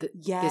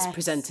this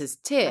presenter's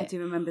tit. I do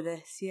remember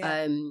this,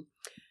 yeah.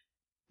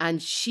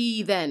 And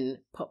she then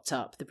popped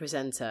up, the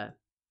presenter.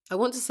 I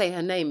want to say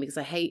her name because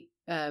I hate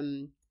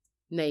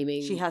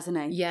naming. She has a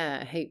name. Yeah,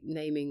 I hate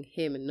naming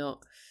him and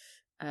not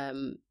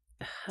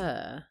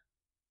her.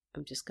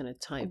 I'm just going to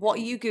type. What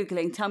are you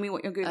Googling? Tell me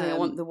what you're Googling. I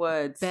want the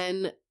words.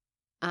 Ben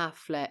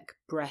Affleck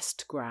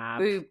breast grab.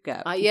 Boob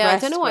grab. Yeah,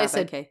 breast I don't know why grab, I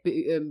said okay.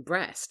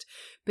 Breast.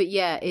 But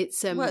yeah,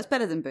 it's... well, it's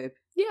better than boob.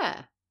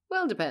 Yeah,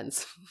 well,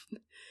 depends.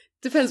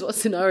 Depends what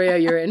scenario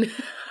you're in.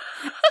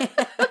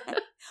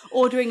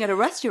 Ordering at a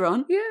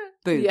restaurant. Yeah.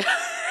 Boob. Yeah.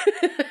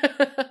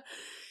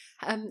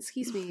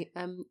 Excuse me,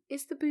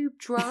 is the boob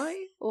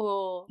dry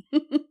or...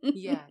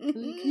 Yeah,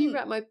 can you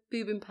wrap my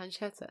boob in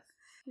pancetta?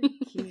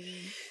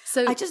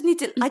 So I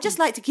just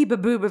like to keep a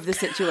boob of the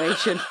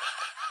situation.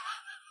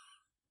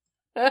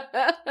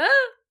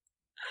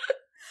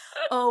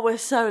 Oh, we're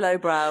so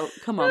lowbrow.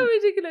 Come on. Oh,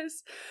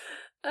 ridiculous.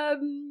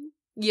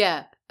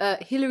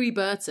 Hilary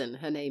Burton,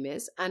 her name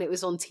is, and it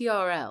was on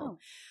TRL.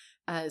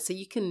 So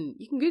you can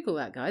Google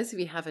that, guys, if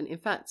you haven't. In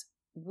fact,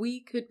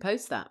 we could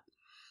post that.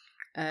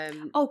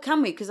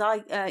 Can we? Because I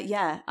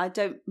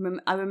don't.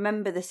 I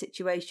remember the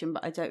situation,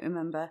 but I don't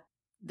remember.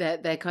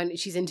 They're kind of.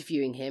 She's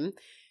interviewing him.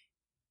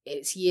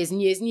 It's years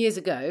and years and years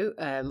ago.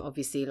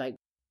 Obviously, like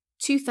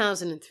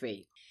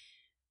 2003.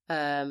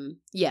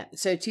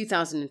 So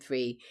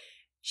 2003.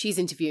 She's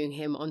interviewing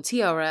him on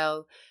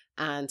TRL,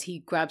 and he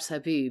grabs her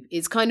boob.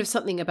 It's kind of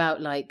something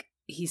about like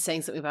he's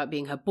saying something about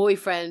being her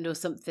boyfriend or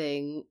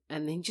something,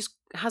 and then he just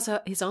has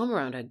his arm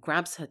around her,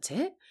 grabs her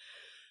tit,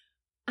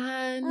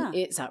 and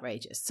it's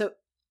outrageous. So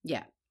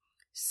yeah,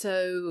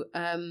 so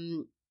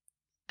and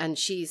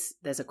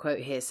there's a quote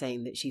here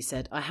saying that she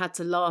said, "I had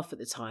to laugh at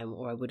the time,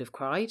 or I would have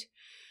cried."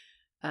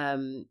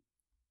 And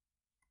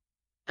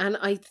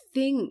I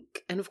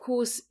think, and of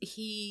course,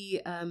 he.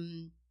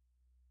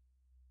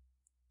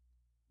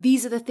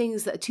 These are the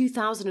things that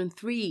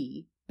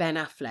 2003 Ben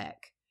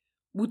Affleck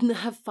wouldn't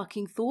have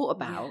fucking thought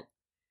about. Yeah.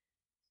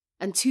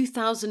 And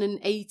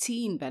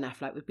 2018 Ben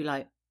Affleck would be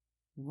like,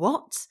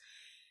 what?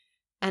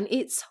 And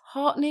it's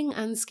heartening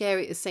and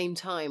scary at the same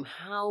time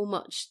how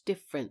much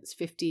difference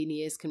 15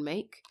 years can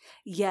make.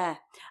 Yeah.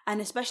 And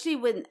especially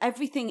when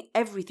everything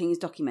is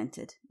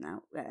documented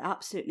now.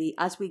 Absolutely.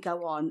 As we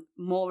go on,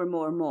 more and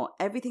more and more,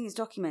 everything is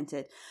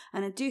documented.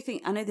 And I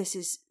know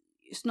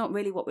it's not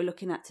really what we're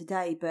looking at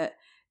today, but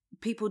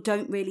people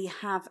don't really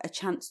have a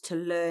chance to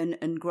learn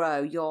and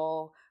grow.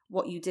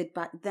 What you did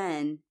back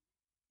then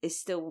is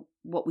still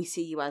what we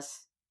see you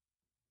as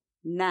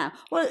now.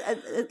 Well,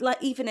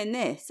 like even in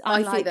this,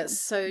 I think that's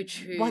so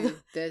true.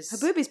 Her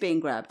boob is being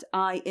grabbed.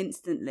 I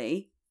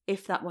instantly,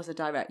 if that was a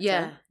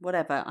director,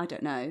 whatever, I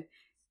don't know,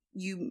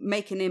 you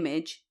make an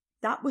image.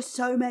 That was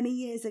so many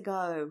years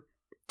ago.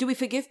 Do we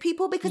forgive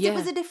people because it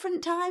was a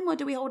different time, or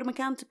do we hold them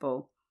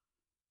accountable?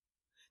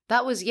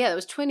 That was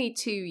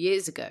 22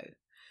 years ago.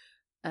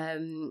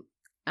 And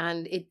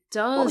it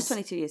does... What was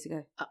 22 years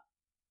ago?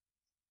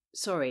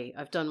 Sorry,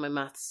 I've done my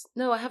maths.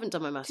 No, I haven't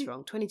done my maths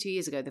wrong. 22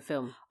 years ago, the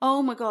film.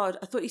 Oh my God,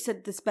 I thought you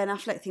said this Ben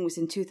Affleck thing was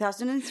in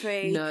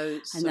 2003. No,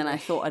 sorry. And then I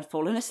thought I'd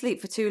fallen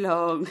asleep for too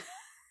long.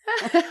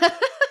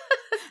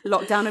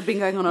 Lockdown had been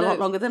going on a lot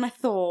longer than I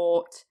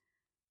thought.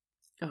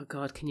 Oh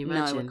God, can you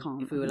imagine? No, I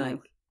can't. If we were like,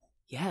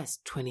 yes,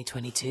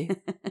 2022.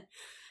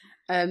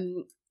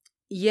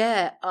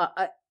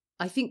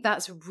 I think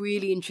that's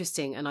really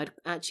interesting, and I'd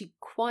actually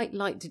quite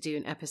like to do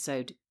an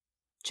episode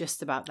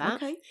just about that.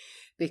 Okay.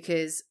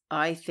 Because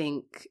I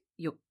think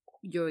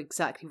you're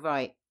exactly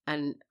right,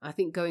 and I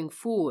think going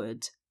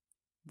forward,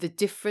 the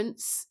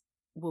difference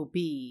will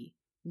be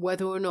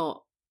whether or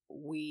not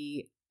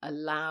we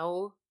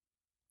allow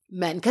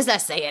men, because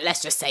let's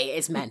just say it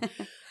is men,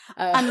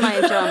 and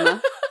Maya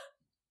Jama.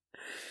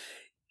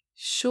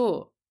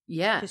 Sure,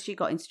 yeah, because she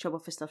got into trouble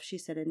for stuff she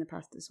said in the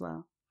past as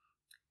well.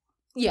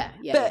 Yeah.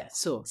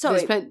 So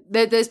sorry,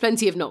 there's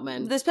plenty of not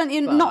men. There's plenty,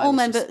 not all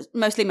men, but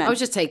mostly men. I was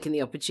just taking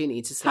the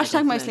opportunity to slag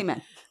hashtag mostly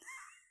men.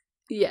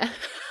 Yeah.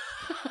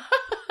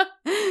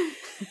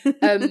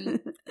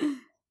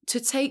 To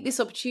take this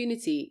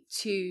opportunity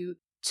to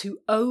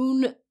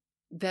own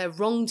their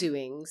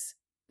wrongdoings,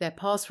 their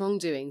past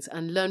wrongdoings,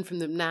 and learn from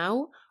them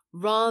now,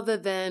 rather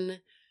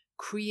than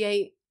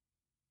create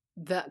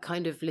that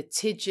kind of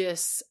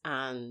litigious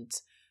and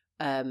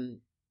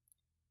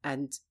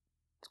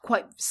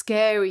quite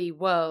scary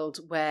world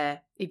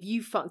where if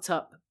you fucked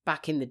up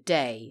back in the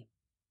day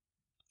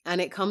and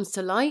it comes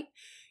to light,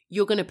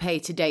 you're going to pay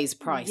today's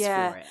price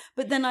for it.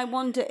 But then I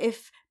wonder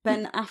if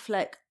Ben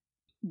Affleck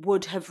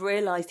would have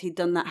realised he'd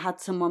done that had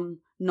someone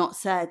not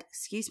said,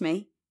 excuse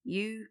me,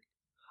 you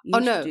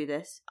should do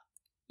this.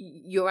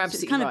 You're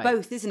absolutely right. It's kind of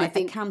both, isn't it? I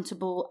think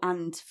accountable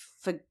and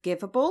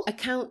forgivable.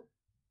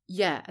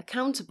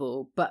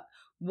 Accountable. But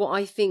what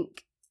I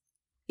think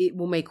it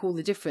will make all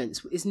the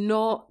difference is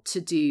not to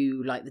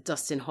do like the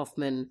Dustin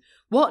Hoffman,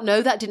 what?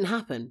 No, that didn't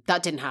happen.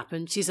 That didn't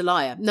happen. She's a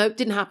liar. No,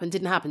 didn't happen.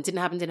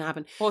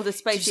 Or the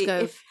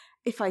Spacey,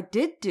 if I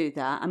did do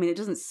that, I mean, it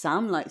doesn't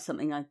sound like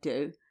something I'd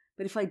do,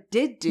 but if I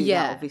did do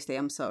that, obviously,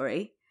 I'm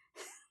sorry.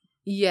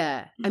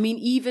 Yeah. I mean,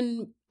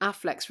 even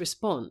Affleck's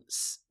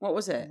response What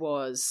was it?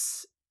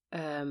 was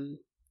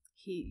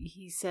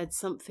he said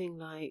something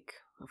like,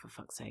 oh, for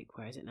fuck's sake,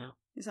 where is it now?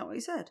 Is that what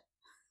he said?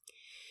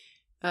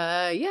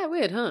 Yeah,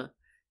 weird, huh?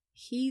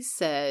 He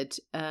said,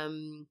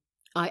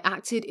 I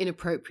acted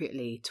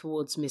inappropriately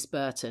towards Miss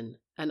Burton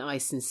and I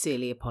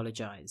sincerely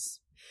apologise.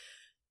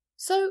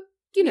 So,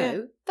 you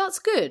know, that's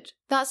good.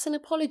 That's an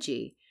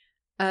apology.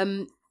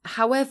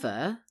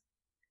 However,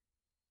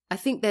 I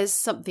think there's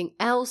something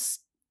else.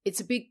 It's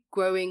a big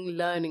growing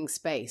learning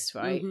space,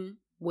 right? Mm-hmm.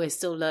 We're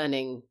still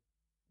learning.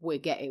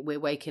 We're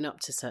waking up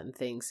to certain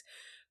things.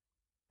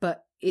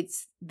 But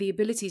it's the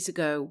ability to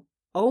go,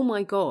 oh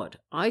my God,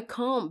 I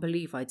can't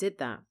believe I did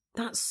that.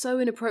 That's so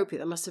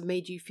inappropriate. That must have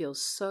made you feel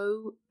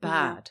so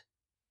bad.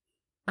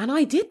 Yeah. And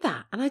I did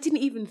that. And I didn't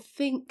even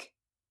think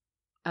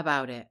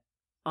about it.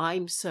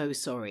 I'm so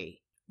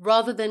sorry.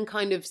 Rather than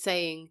kind of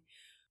saying,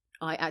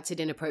 I acted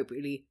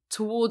inappropriately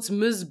towards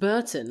Ms.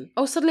 Burton.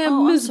 Oh, suddenly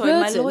I'm Ms. Burton.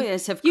 My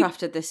lawyers have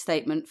crafted this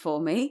statement for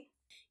me.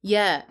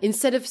 Yeah.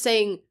 Instead of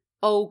saying,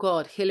 oh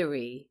God,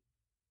 Hillary,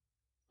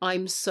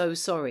 I'm so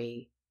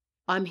sorry.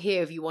 I'm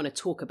here if you want to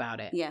talk about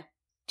it. Yeah.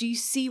 Do you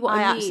see what I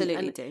mean? I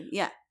absolutely do.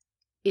 Yeah.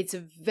 It's a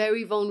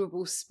very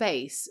vulnerable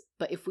space,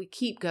 but if we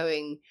keep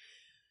going,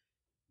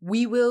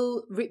 we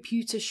will rip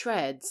you to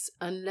shreds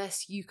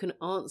unless you can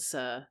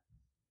answer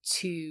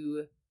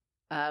to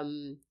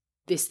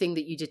this thing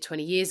that you did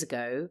 20 years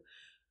ago.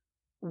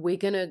 We're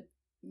going to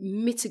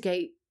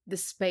mitigate the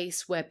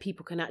space where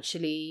people can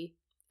actually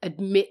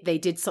admit they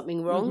did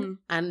something wrong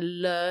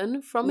and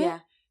learn from it.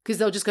 Because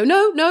they'll just go,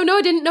 no,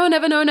 I didn't. No,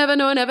 never.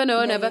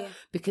 Yeah.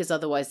 Because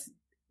otherwise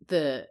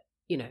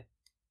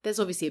there's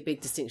obviously a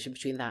big distinction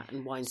between that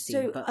and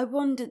Weinstein. So I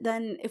wonder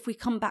then if we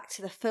come back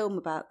to the film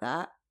about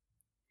that,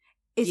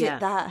 is it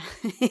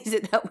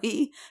that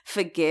we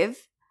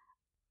forgive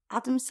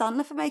Adam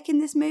Sandler for making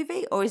this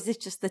movie, or is this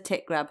just the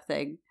tit grab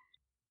thing?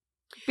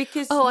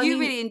 Because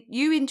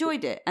you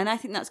enjoyed it, and I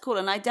think that's cool,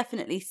 and I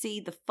definitely see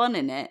the fun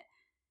in it.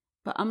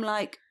 But I'm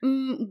like,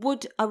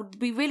 I would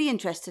be really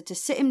interested to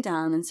sit him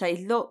down and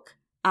say, look,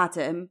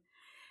 Adam,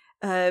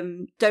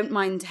 don't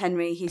mind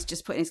Henry. He's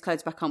just putting his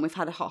clothes back on. We've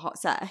had a hot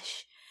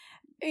sesh.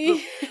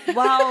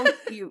 while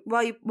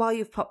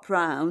you've popped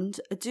round,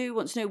 I do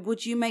want to know: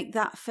 would you make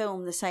that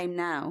film the same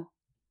now?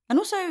 And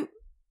also,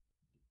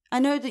 I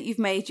know that you've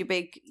made your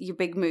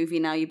big movie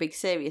now, your big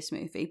serious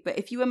movie. But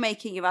if you were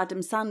making your Adam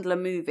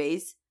Sandler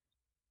movies,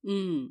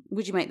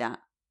 would you make that?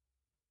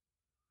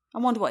 I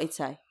wonder what he'd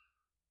say.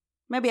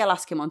 Maybe I'll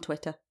ask him on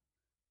Twitter.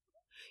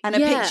 And a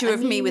picture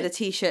of me with a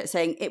T-shirt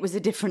saying it was a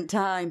different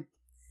time.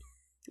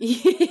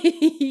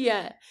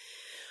 Yeah.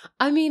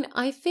 I mean,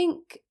 I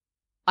think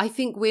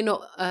we're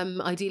not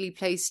ideally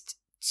placed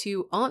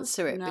to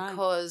answer it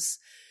because,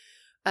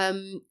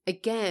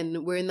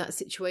 again, we're in that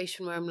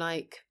situation where I'm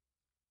like,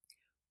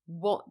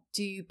 what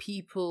do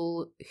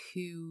people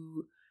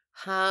who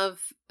have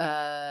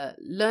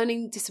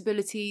learning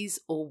disabilities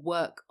or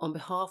work on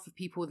behalf of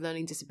people with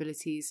learning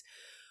disabilities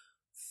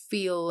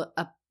feel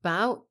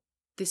about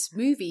this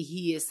movie?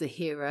 He is the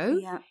hero.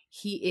 Yeah.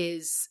 He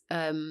is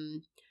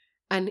and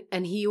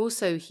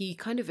he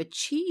kind of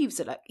achieves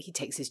it. Like, he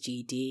takes his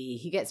GED,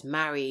 he gets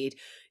married.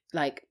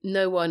 Like,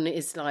 no one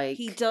is like,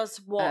 he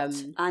does what,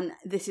 and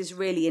this is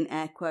really in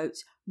air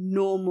quotes,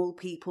 normal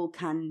people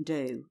can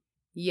do.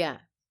 Yeah,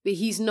 but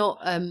he's not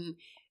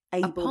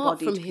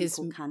able-bodied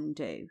people can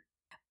do.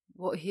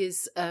 What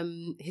his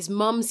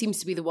mum seems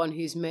to be the one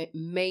who's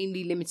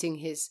mainly limiting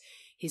his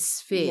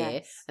sphere.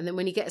 Yes. And then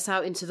when he gets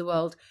out into the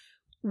world,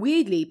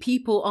 weirdly,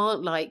 people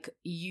aren't like,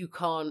 you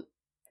can't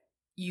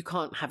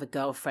have a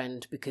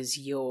girlfriend because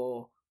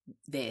you're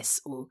this,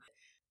 or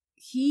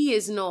he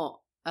is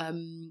not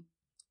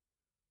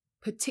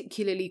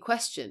particularly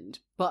questioned,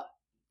 but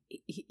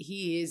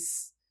he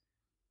is,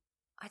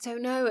 I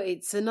don't know,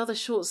 it's another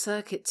short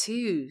circuit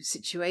too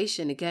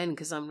situation again,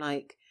 because I'm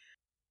like,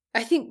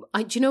 do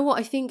you know what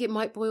I think it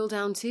might boil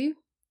down to?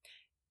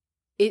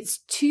 It's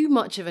too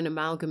much of an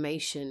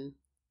amalgamation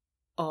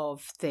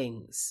of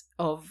things,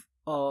 of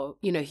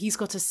he's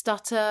got a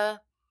stutter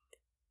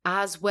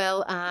as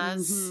well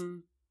as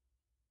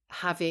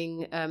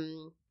having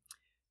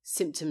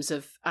symptoms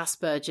of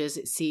Asperger's,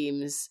 it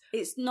seems.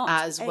 It's not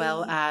as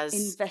well as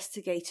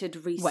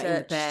investigated research wet in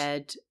the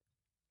bed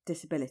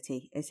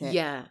disability, is it?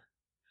 Yeah.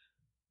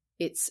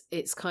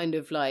 It's kind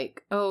of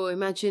like, oh,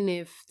 imagine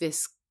if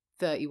this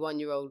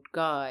 31-year-old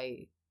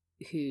guy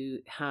who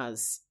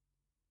has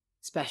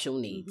special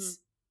needs,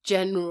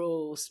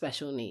 general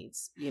special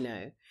needs,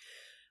 yeah.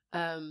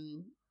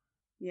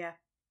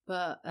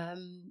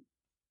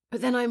 But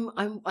then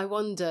I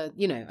wonder,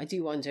 I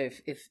do wonder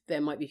if there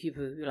might be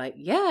people who are like,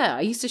 yeah,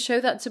 I used to show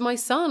that to my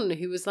son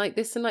who was like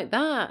this and like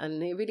that,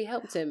 and it really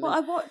helped him.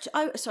 Well,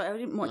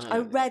 I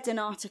read an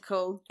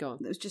article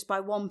that was just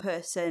by one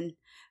person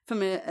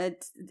from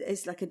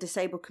it's like a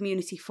disabled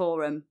community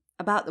forum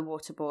about the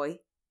Waterboy.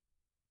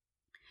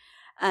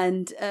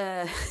 And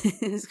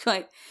it was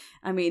quite,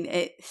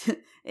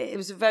 it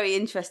was a very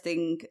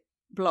interesting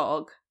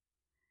blog.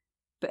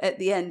 But at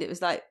the end it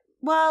was like,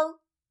 well,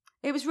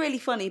 It was really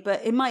funny,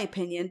 but in my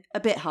opinion, a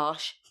bit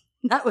harsh.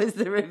 That was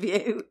the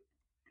review.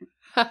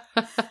 And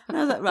I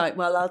was like, right,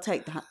 well, I'll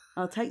take that.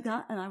 I'll take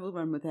that and I will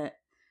run with it.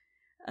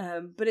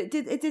 But it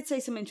did say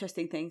some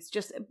interesting things,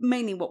 just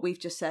mainly what we've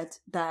just said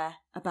there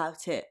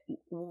about it.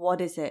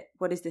 What is it?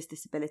 What is this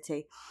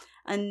disability?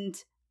 And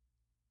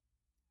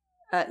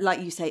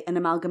like you say, an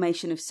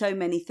amalgamation of so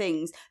many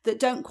things that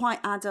don't quite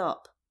add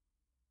up.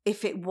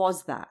 If it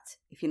was that,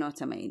 if you know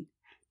what I mean.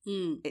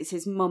 It's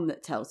his mum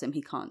that tells him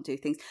he can't do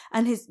things.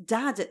 And his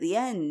dad at the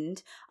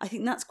end, I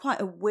think that's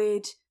quite a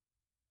weird...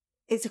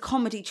 It's a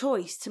comedy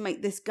choice to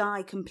make this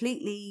guy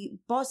completely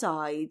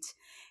boz-eyed.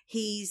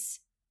 He's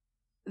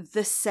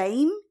the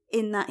same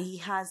in that he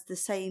has the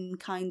same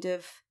kind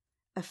of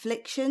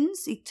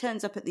afflictions. He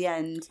turns up at the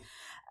end.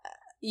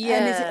 Yeah.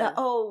 And is it like,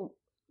 oh,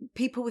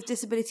 people with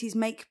disabilities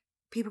make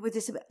people with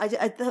disabilities...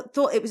 I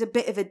thought it was a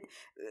bit of a...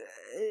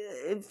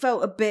 It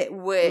felt a bit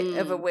weird,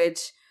 of a weird...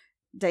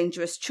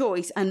 dangerous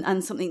choice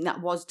and something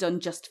that was done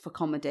just for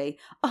comedy.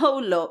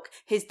 Oh, look,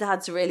 his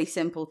dad's really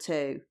simple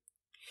too.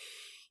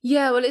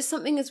 Yeah, well, it's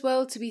something as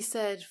well to be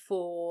said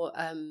for,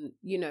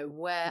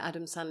 where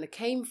Adam Sandler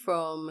came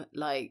from,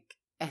 like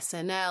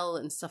SNL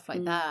and stuff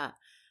like that.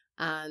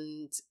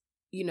 And,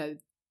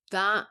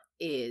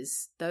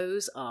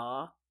 those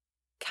are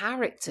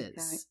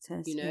characters.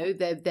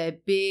 They're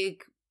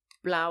big,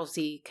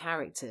 blousy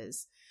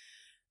characters.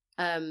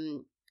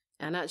 And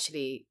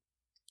actually...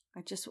 I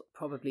just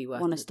probably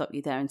want to stop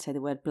you there and say the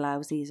word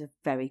blousy is a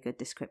very good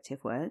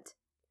descriptive word.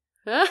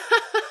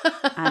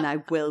 And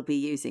I will be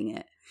using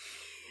it.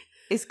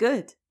 It's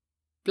good.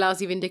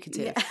 Blousy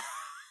vindicative. Yeah.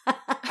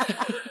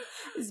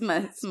 it's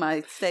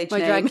my stage name.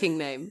 My drag king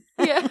name.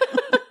 Yeah.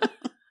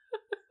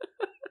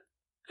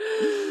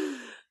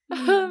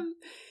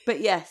 But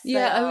yes, they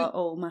are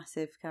all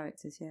massive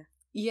characters, yeah.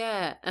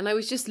 Yeah, and I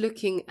was just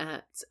looking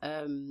at...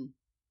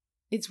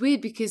 it's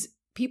weird because...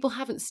 people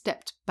haven't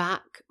stepped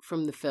back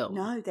from the film.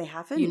 No, they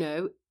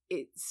haven't.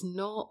 It's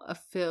not a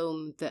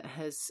film that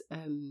has...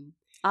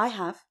 I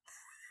have.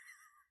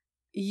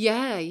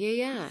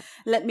 Yeah.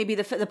 Let me be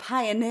the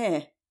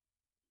pioneer.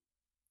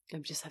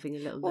 I'm just having a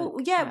little look.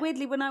 Well, yeah,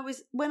 weirdly, when I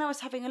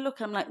was having a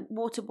look, I'm like,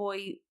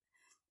 Waterboy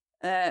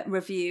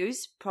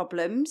reviews,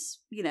 problems,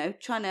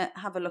 trying to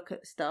have a look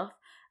at stuff.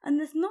 And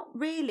there's not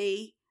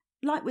really...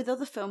 like with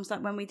other films,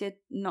 like when we did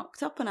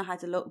Knocked Up and I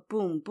had a look,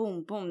 boom,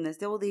 boom, boom,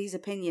 there's all these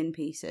opinion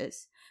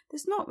pieces.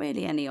 There's not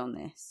really any on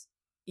this.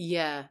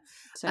 Yeah.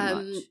 So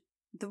much.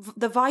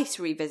 The Vice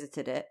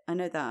revisited it. I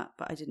know that,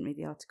 but I didn't read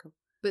the article.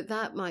 But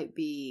that might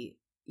be,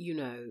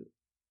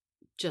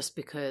 just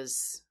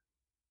because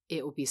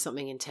it will be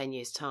something in 10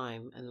 years'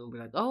 time and we'll be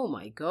like, oh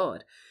my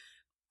God.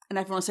 And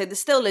everyone will say, the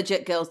still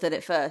legit girls did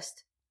it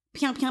first.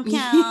 Pew, pew, pew.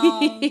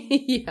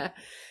 Yeah.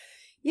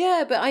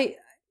 Yeah, but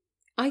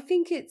I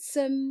think it's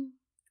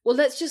well,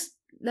 let's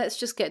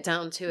just get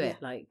down to it,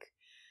 like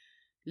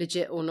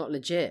legit or not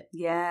legit.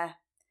 Yeah.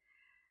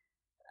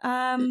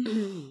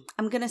 I'm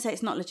gonna say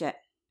it's not legit,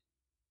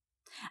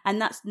 and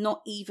that's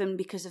not even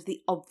because of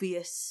the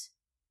obvious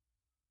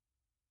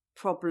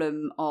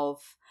problem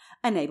of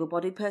an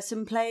able-bodied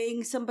person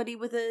playing somebody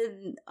with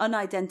an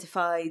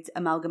unidentified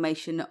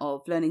amalgamation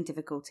of learning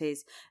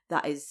difficulties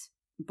that is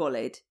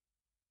bullied.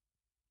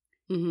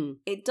 Mm-hmm.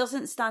 It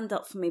doesn't stand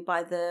up for me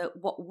by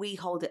what we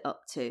hold it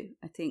up to.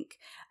 I think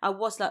I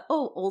was like,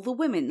 oh, all the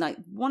women, like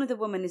one of the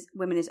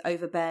women is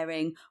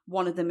overbearing.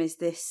 One of them is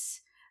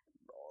this,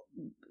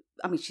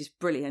 I mean, she's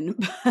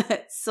brilliant,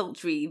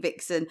 sultry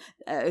vixen,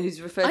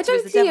 who's referred to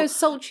as the devil. I don't see a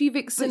sultry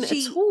vixen at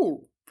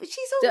all. But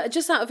she's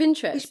just out of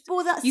interest.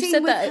 Well, you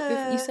said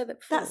that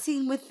before. That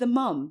scene with the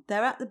mum,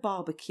 they're at the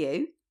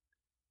barbecue.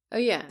 Oh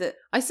yeah,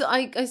 I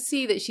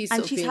see that she's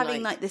and she's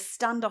having like this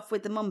standoff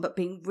with the mum, but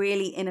being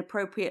really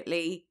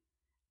inappropriately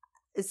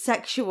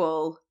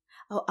sexual.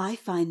 Oh, I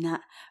find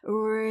that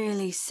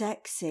really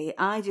sexy.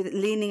 I do that,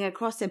 leaning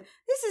across him.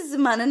 This is a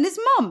man and his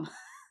mum.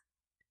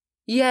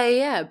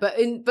 Yeah, but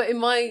in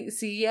my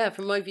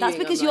from my view, that's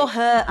because you're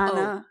her,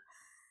 Anna. Oh.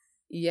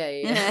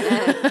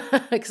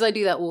 Yeah, because I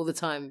do that all the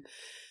time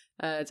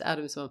to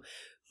Adam's mum.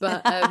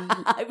 But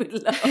I would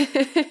love.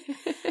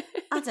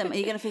 Adam, are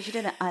you going to finish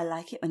your dinner? I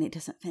like it when it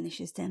doesn't finish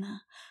his dinner.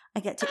 I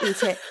get to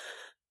eat it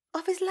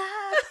off his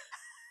lap.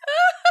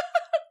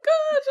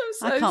 God, I'm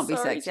so sorry. I can't be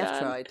sorry, sexy. Jan. I've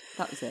tried.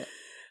 That was it.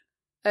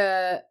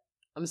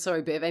 I'm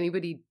sorry, but if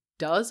anybody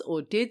does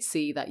or did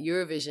see that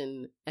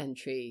Eurovision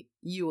entry,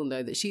 you will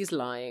know that she's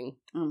lying.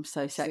 I'm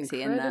so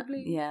sexy in that.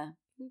 Yeah.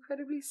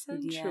 Incredibly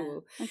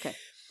sensual. Yeah. Okay.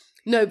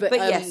 No, but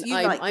yes, you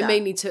like that. I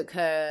mainly took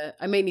her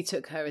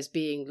as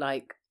being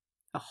like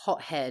a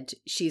hothead.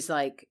 She's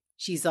like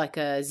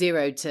a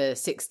 0 to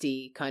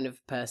 60 kind of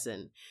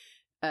person.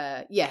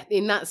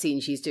 In that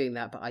scene she's doing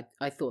that, but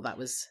I thought that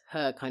was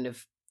her kind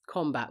of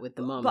combat with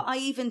the mum. But I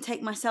even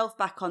take myself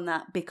back on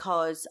that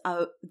because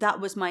that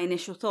was my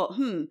initial thought.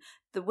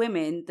 The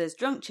women, there's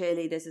drunk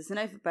cheerleaders, there's an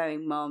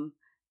overbearing mum,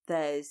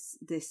 there's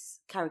this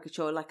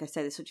caricature, like I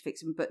said, there's such a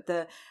fiction,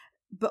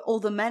 but all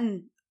the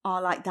men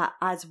are like that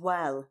as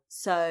well.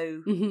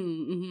 So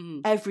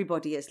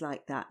everybody is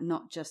like that,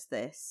 not just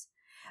this.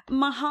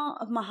 My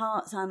heart of my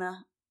hearts,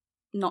 Anna,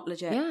 not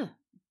legit. Yeah.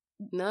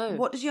 No.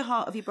 What does your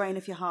heart of your brain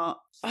of your heart?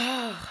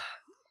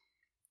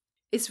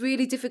 It's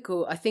really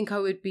difficult. I think I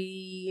would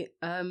be...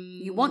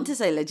 You want to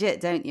say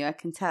legit, don't you? I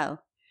can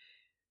tell.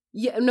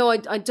 Yeah, no,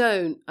 I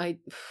don't.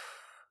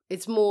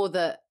 It's more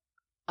that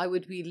I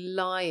would be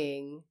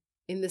lying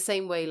in the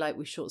same way like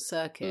with Short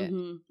Circuit.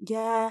 Mm-hmm.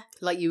 Yeah.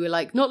 Like you were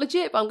like, not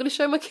legit, but I'm going to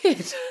show my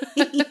kid.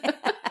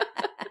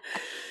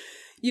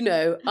 You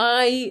know,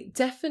 I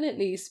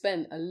definitely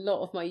spent a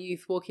lot of my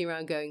youth walking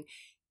around going,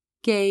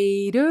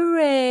 Gatorade.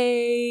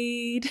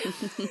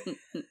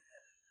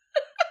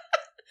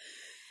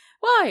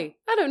 Why?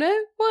 I don't know.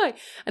 Why?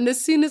 And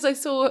as soon as I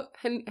saw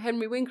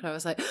Henry Winkler, I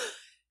was like,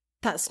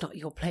 that's not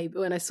your playbook.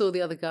 When I saw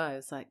the other guy, I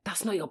was like,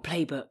 that's not your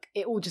playbook.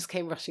 It all just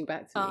came rushing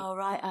back to me. Oh,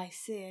 right. I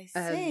see.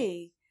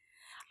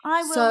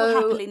 I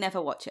will happily never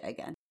watch it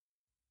again.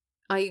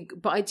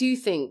 But I do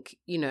think,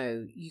 you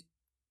know, you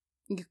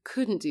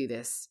couldn't do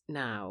this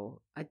now.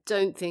 I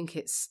don't think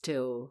it's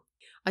still...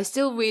 I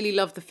still really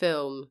love the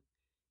film.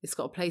 It's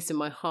got a place in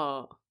my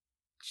heart.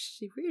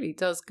 She really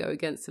does go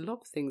against a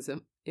lot of things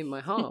in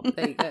my heart.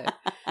 There you go.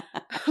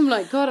 I'm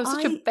like, God, I'm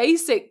such a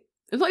basic...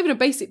 I'm not even a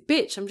basic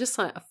bitch. I'm just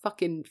like a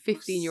fucking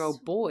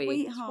 15-year-old boy.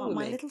 Sweetheart,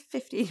 my little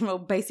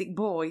 15-year-old basic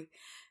boy.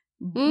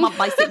 My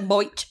basic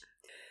boy.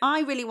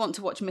 I really want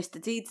to watch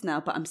Mr. Deeds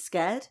now, but I'm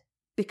scared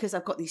because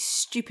I've got these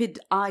stupid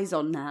eyes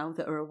on now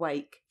that are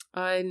awake.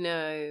 I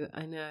know.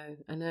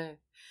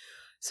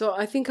 So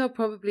I think I'll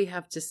probably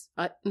have just...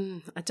 I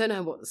don't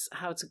know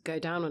how to go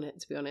down on it,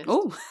 to be honest.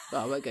 Oh.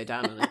 Well, I won't go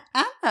down on it.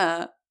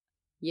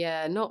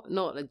 Yeah, not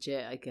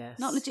legit, I guess.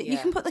 Not legit. Yeah. You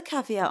can put the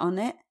caveat on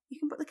it.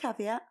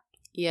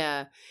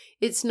 Yeah.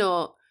 It's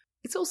not...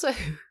 It's also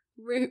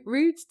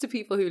rude to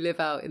people who live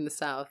out in the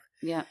South.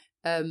 Yeah.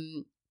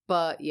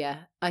 But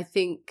yeah, I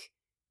think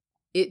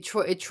it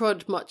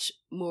trod much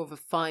more of a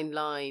fine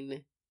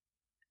line.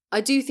 I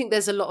do think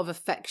there's a lot of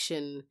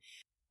affection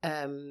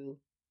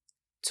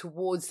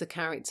towards the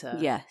character.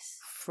 Yes.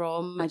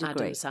 From Adam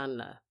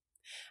Sandler.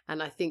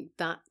 And I think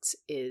that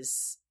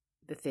is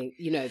the thing.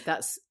 You know,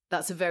 that's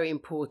a very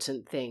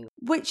important thing.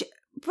 Which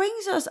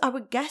brings us, I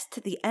would guess,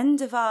 to the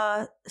end of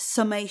our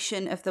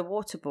summation of The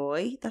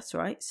Waterboy. That's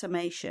right,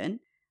 summation.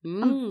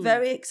 I'm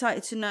very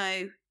excited to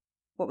know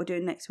what we're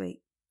doing next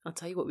week. I'll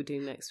tell you what we're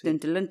doing next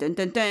week. Dun, dun, dun,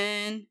 dun,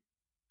 dun.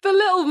 The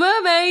Little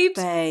Mermaid!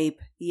 Babe,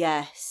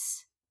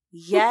 yes.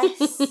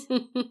 Yes.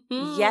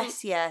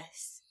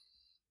 Yes.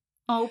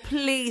 Oh,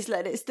 please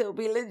let it still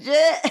be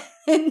legit.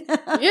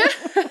 Yeah.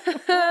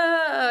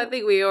 I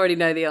think we already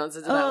know the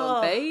answer to that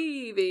one,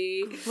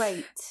 baby.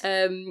 Great.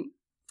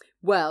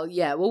 Well,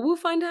 yeah. Well, we'll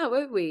find out,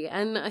 won't we?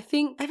 And I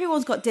think...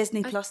 Everyone's got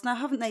Disney Plus now,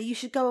 haven't they? You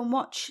should go and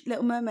watch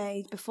Little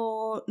Mermaid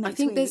before next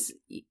week.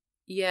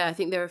 I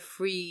think there are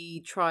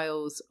free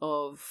trials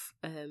of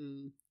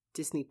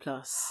Disney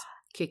Plus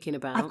kicking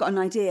about. I've got an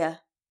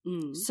idea.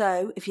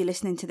 So, if you're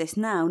listening to this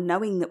now,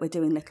 knowing that we're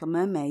doing Little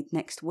Mermaid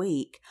next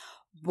week,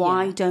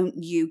 why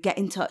don't you get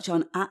in touch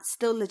on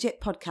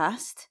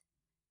 @StillLegitPodcast?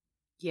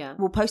 Yeah.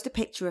 We'll post a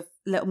picture of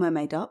Little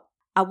Mermaid up.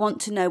 I want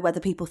to know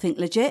whether people think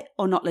legit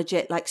or not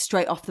legit, like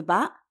straight off the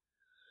bat.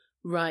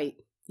 Right.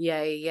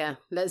 Yeah.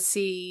 Let's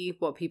see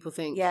what people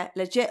think. Yeah,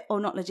 legit or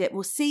not legit.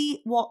 We'll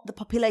see what the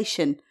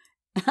population...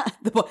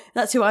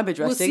 That's who I'm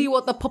addressing. We'll see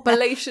what the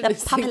population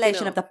is the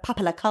population of the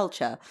popular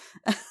culture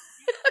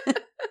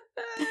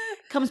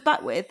comes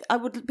back with. I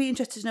would be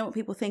interested to know what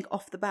people think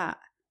off the bat.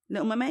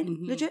 Little Mermaid,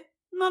 legit?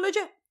 Not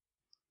legit?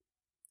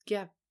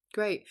 Yeah,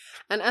 great.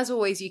 And as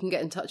always, you can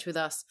get in touch with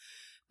us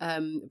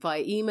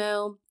via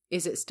email.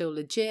 Is it still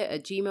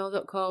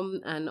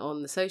legit@gmail.com? And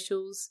on the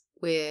socials,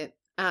 we're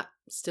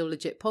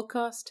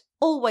 @StillLegitPodcast.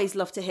 Always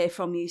love to hear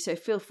from you, so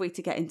feel free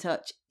to get in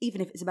touch,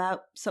 even if it's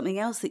about something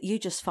else that you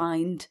just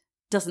find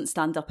doesn't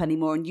stand up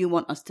anymore and you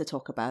want us to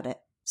talk about it.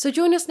 So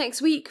join us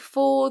next week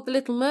for The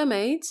Little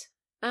Mermaid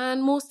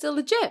and more Still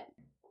Legit.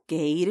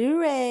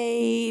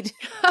 Gatorade.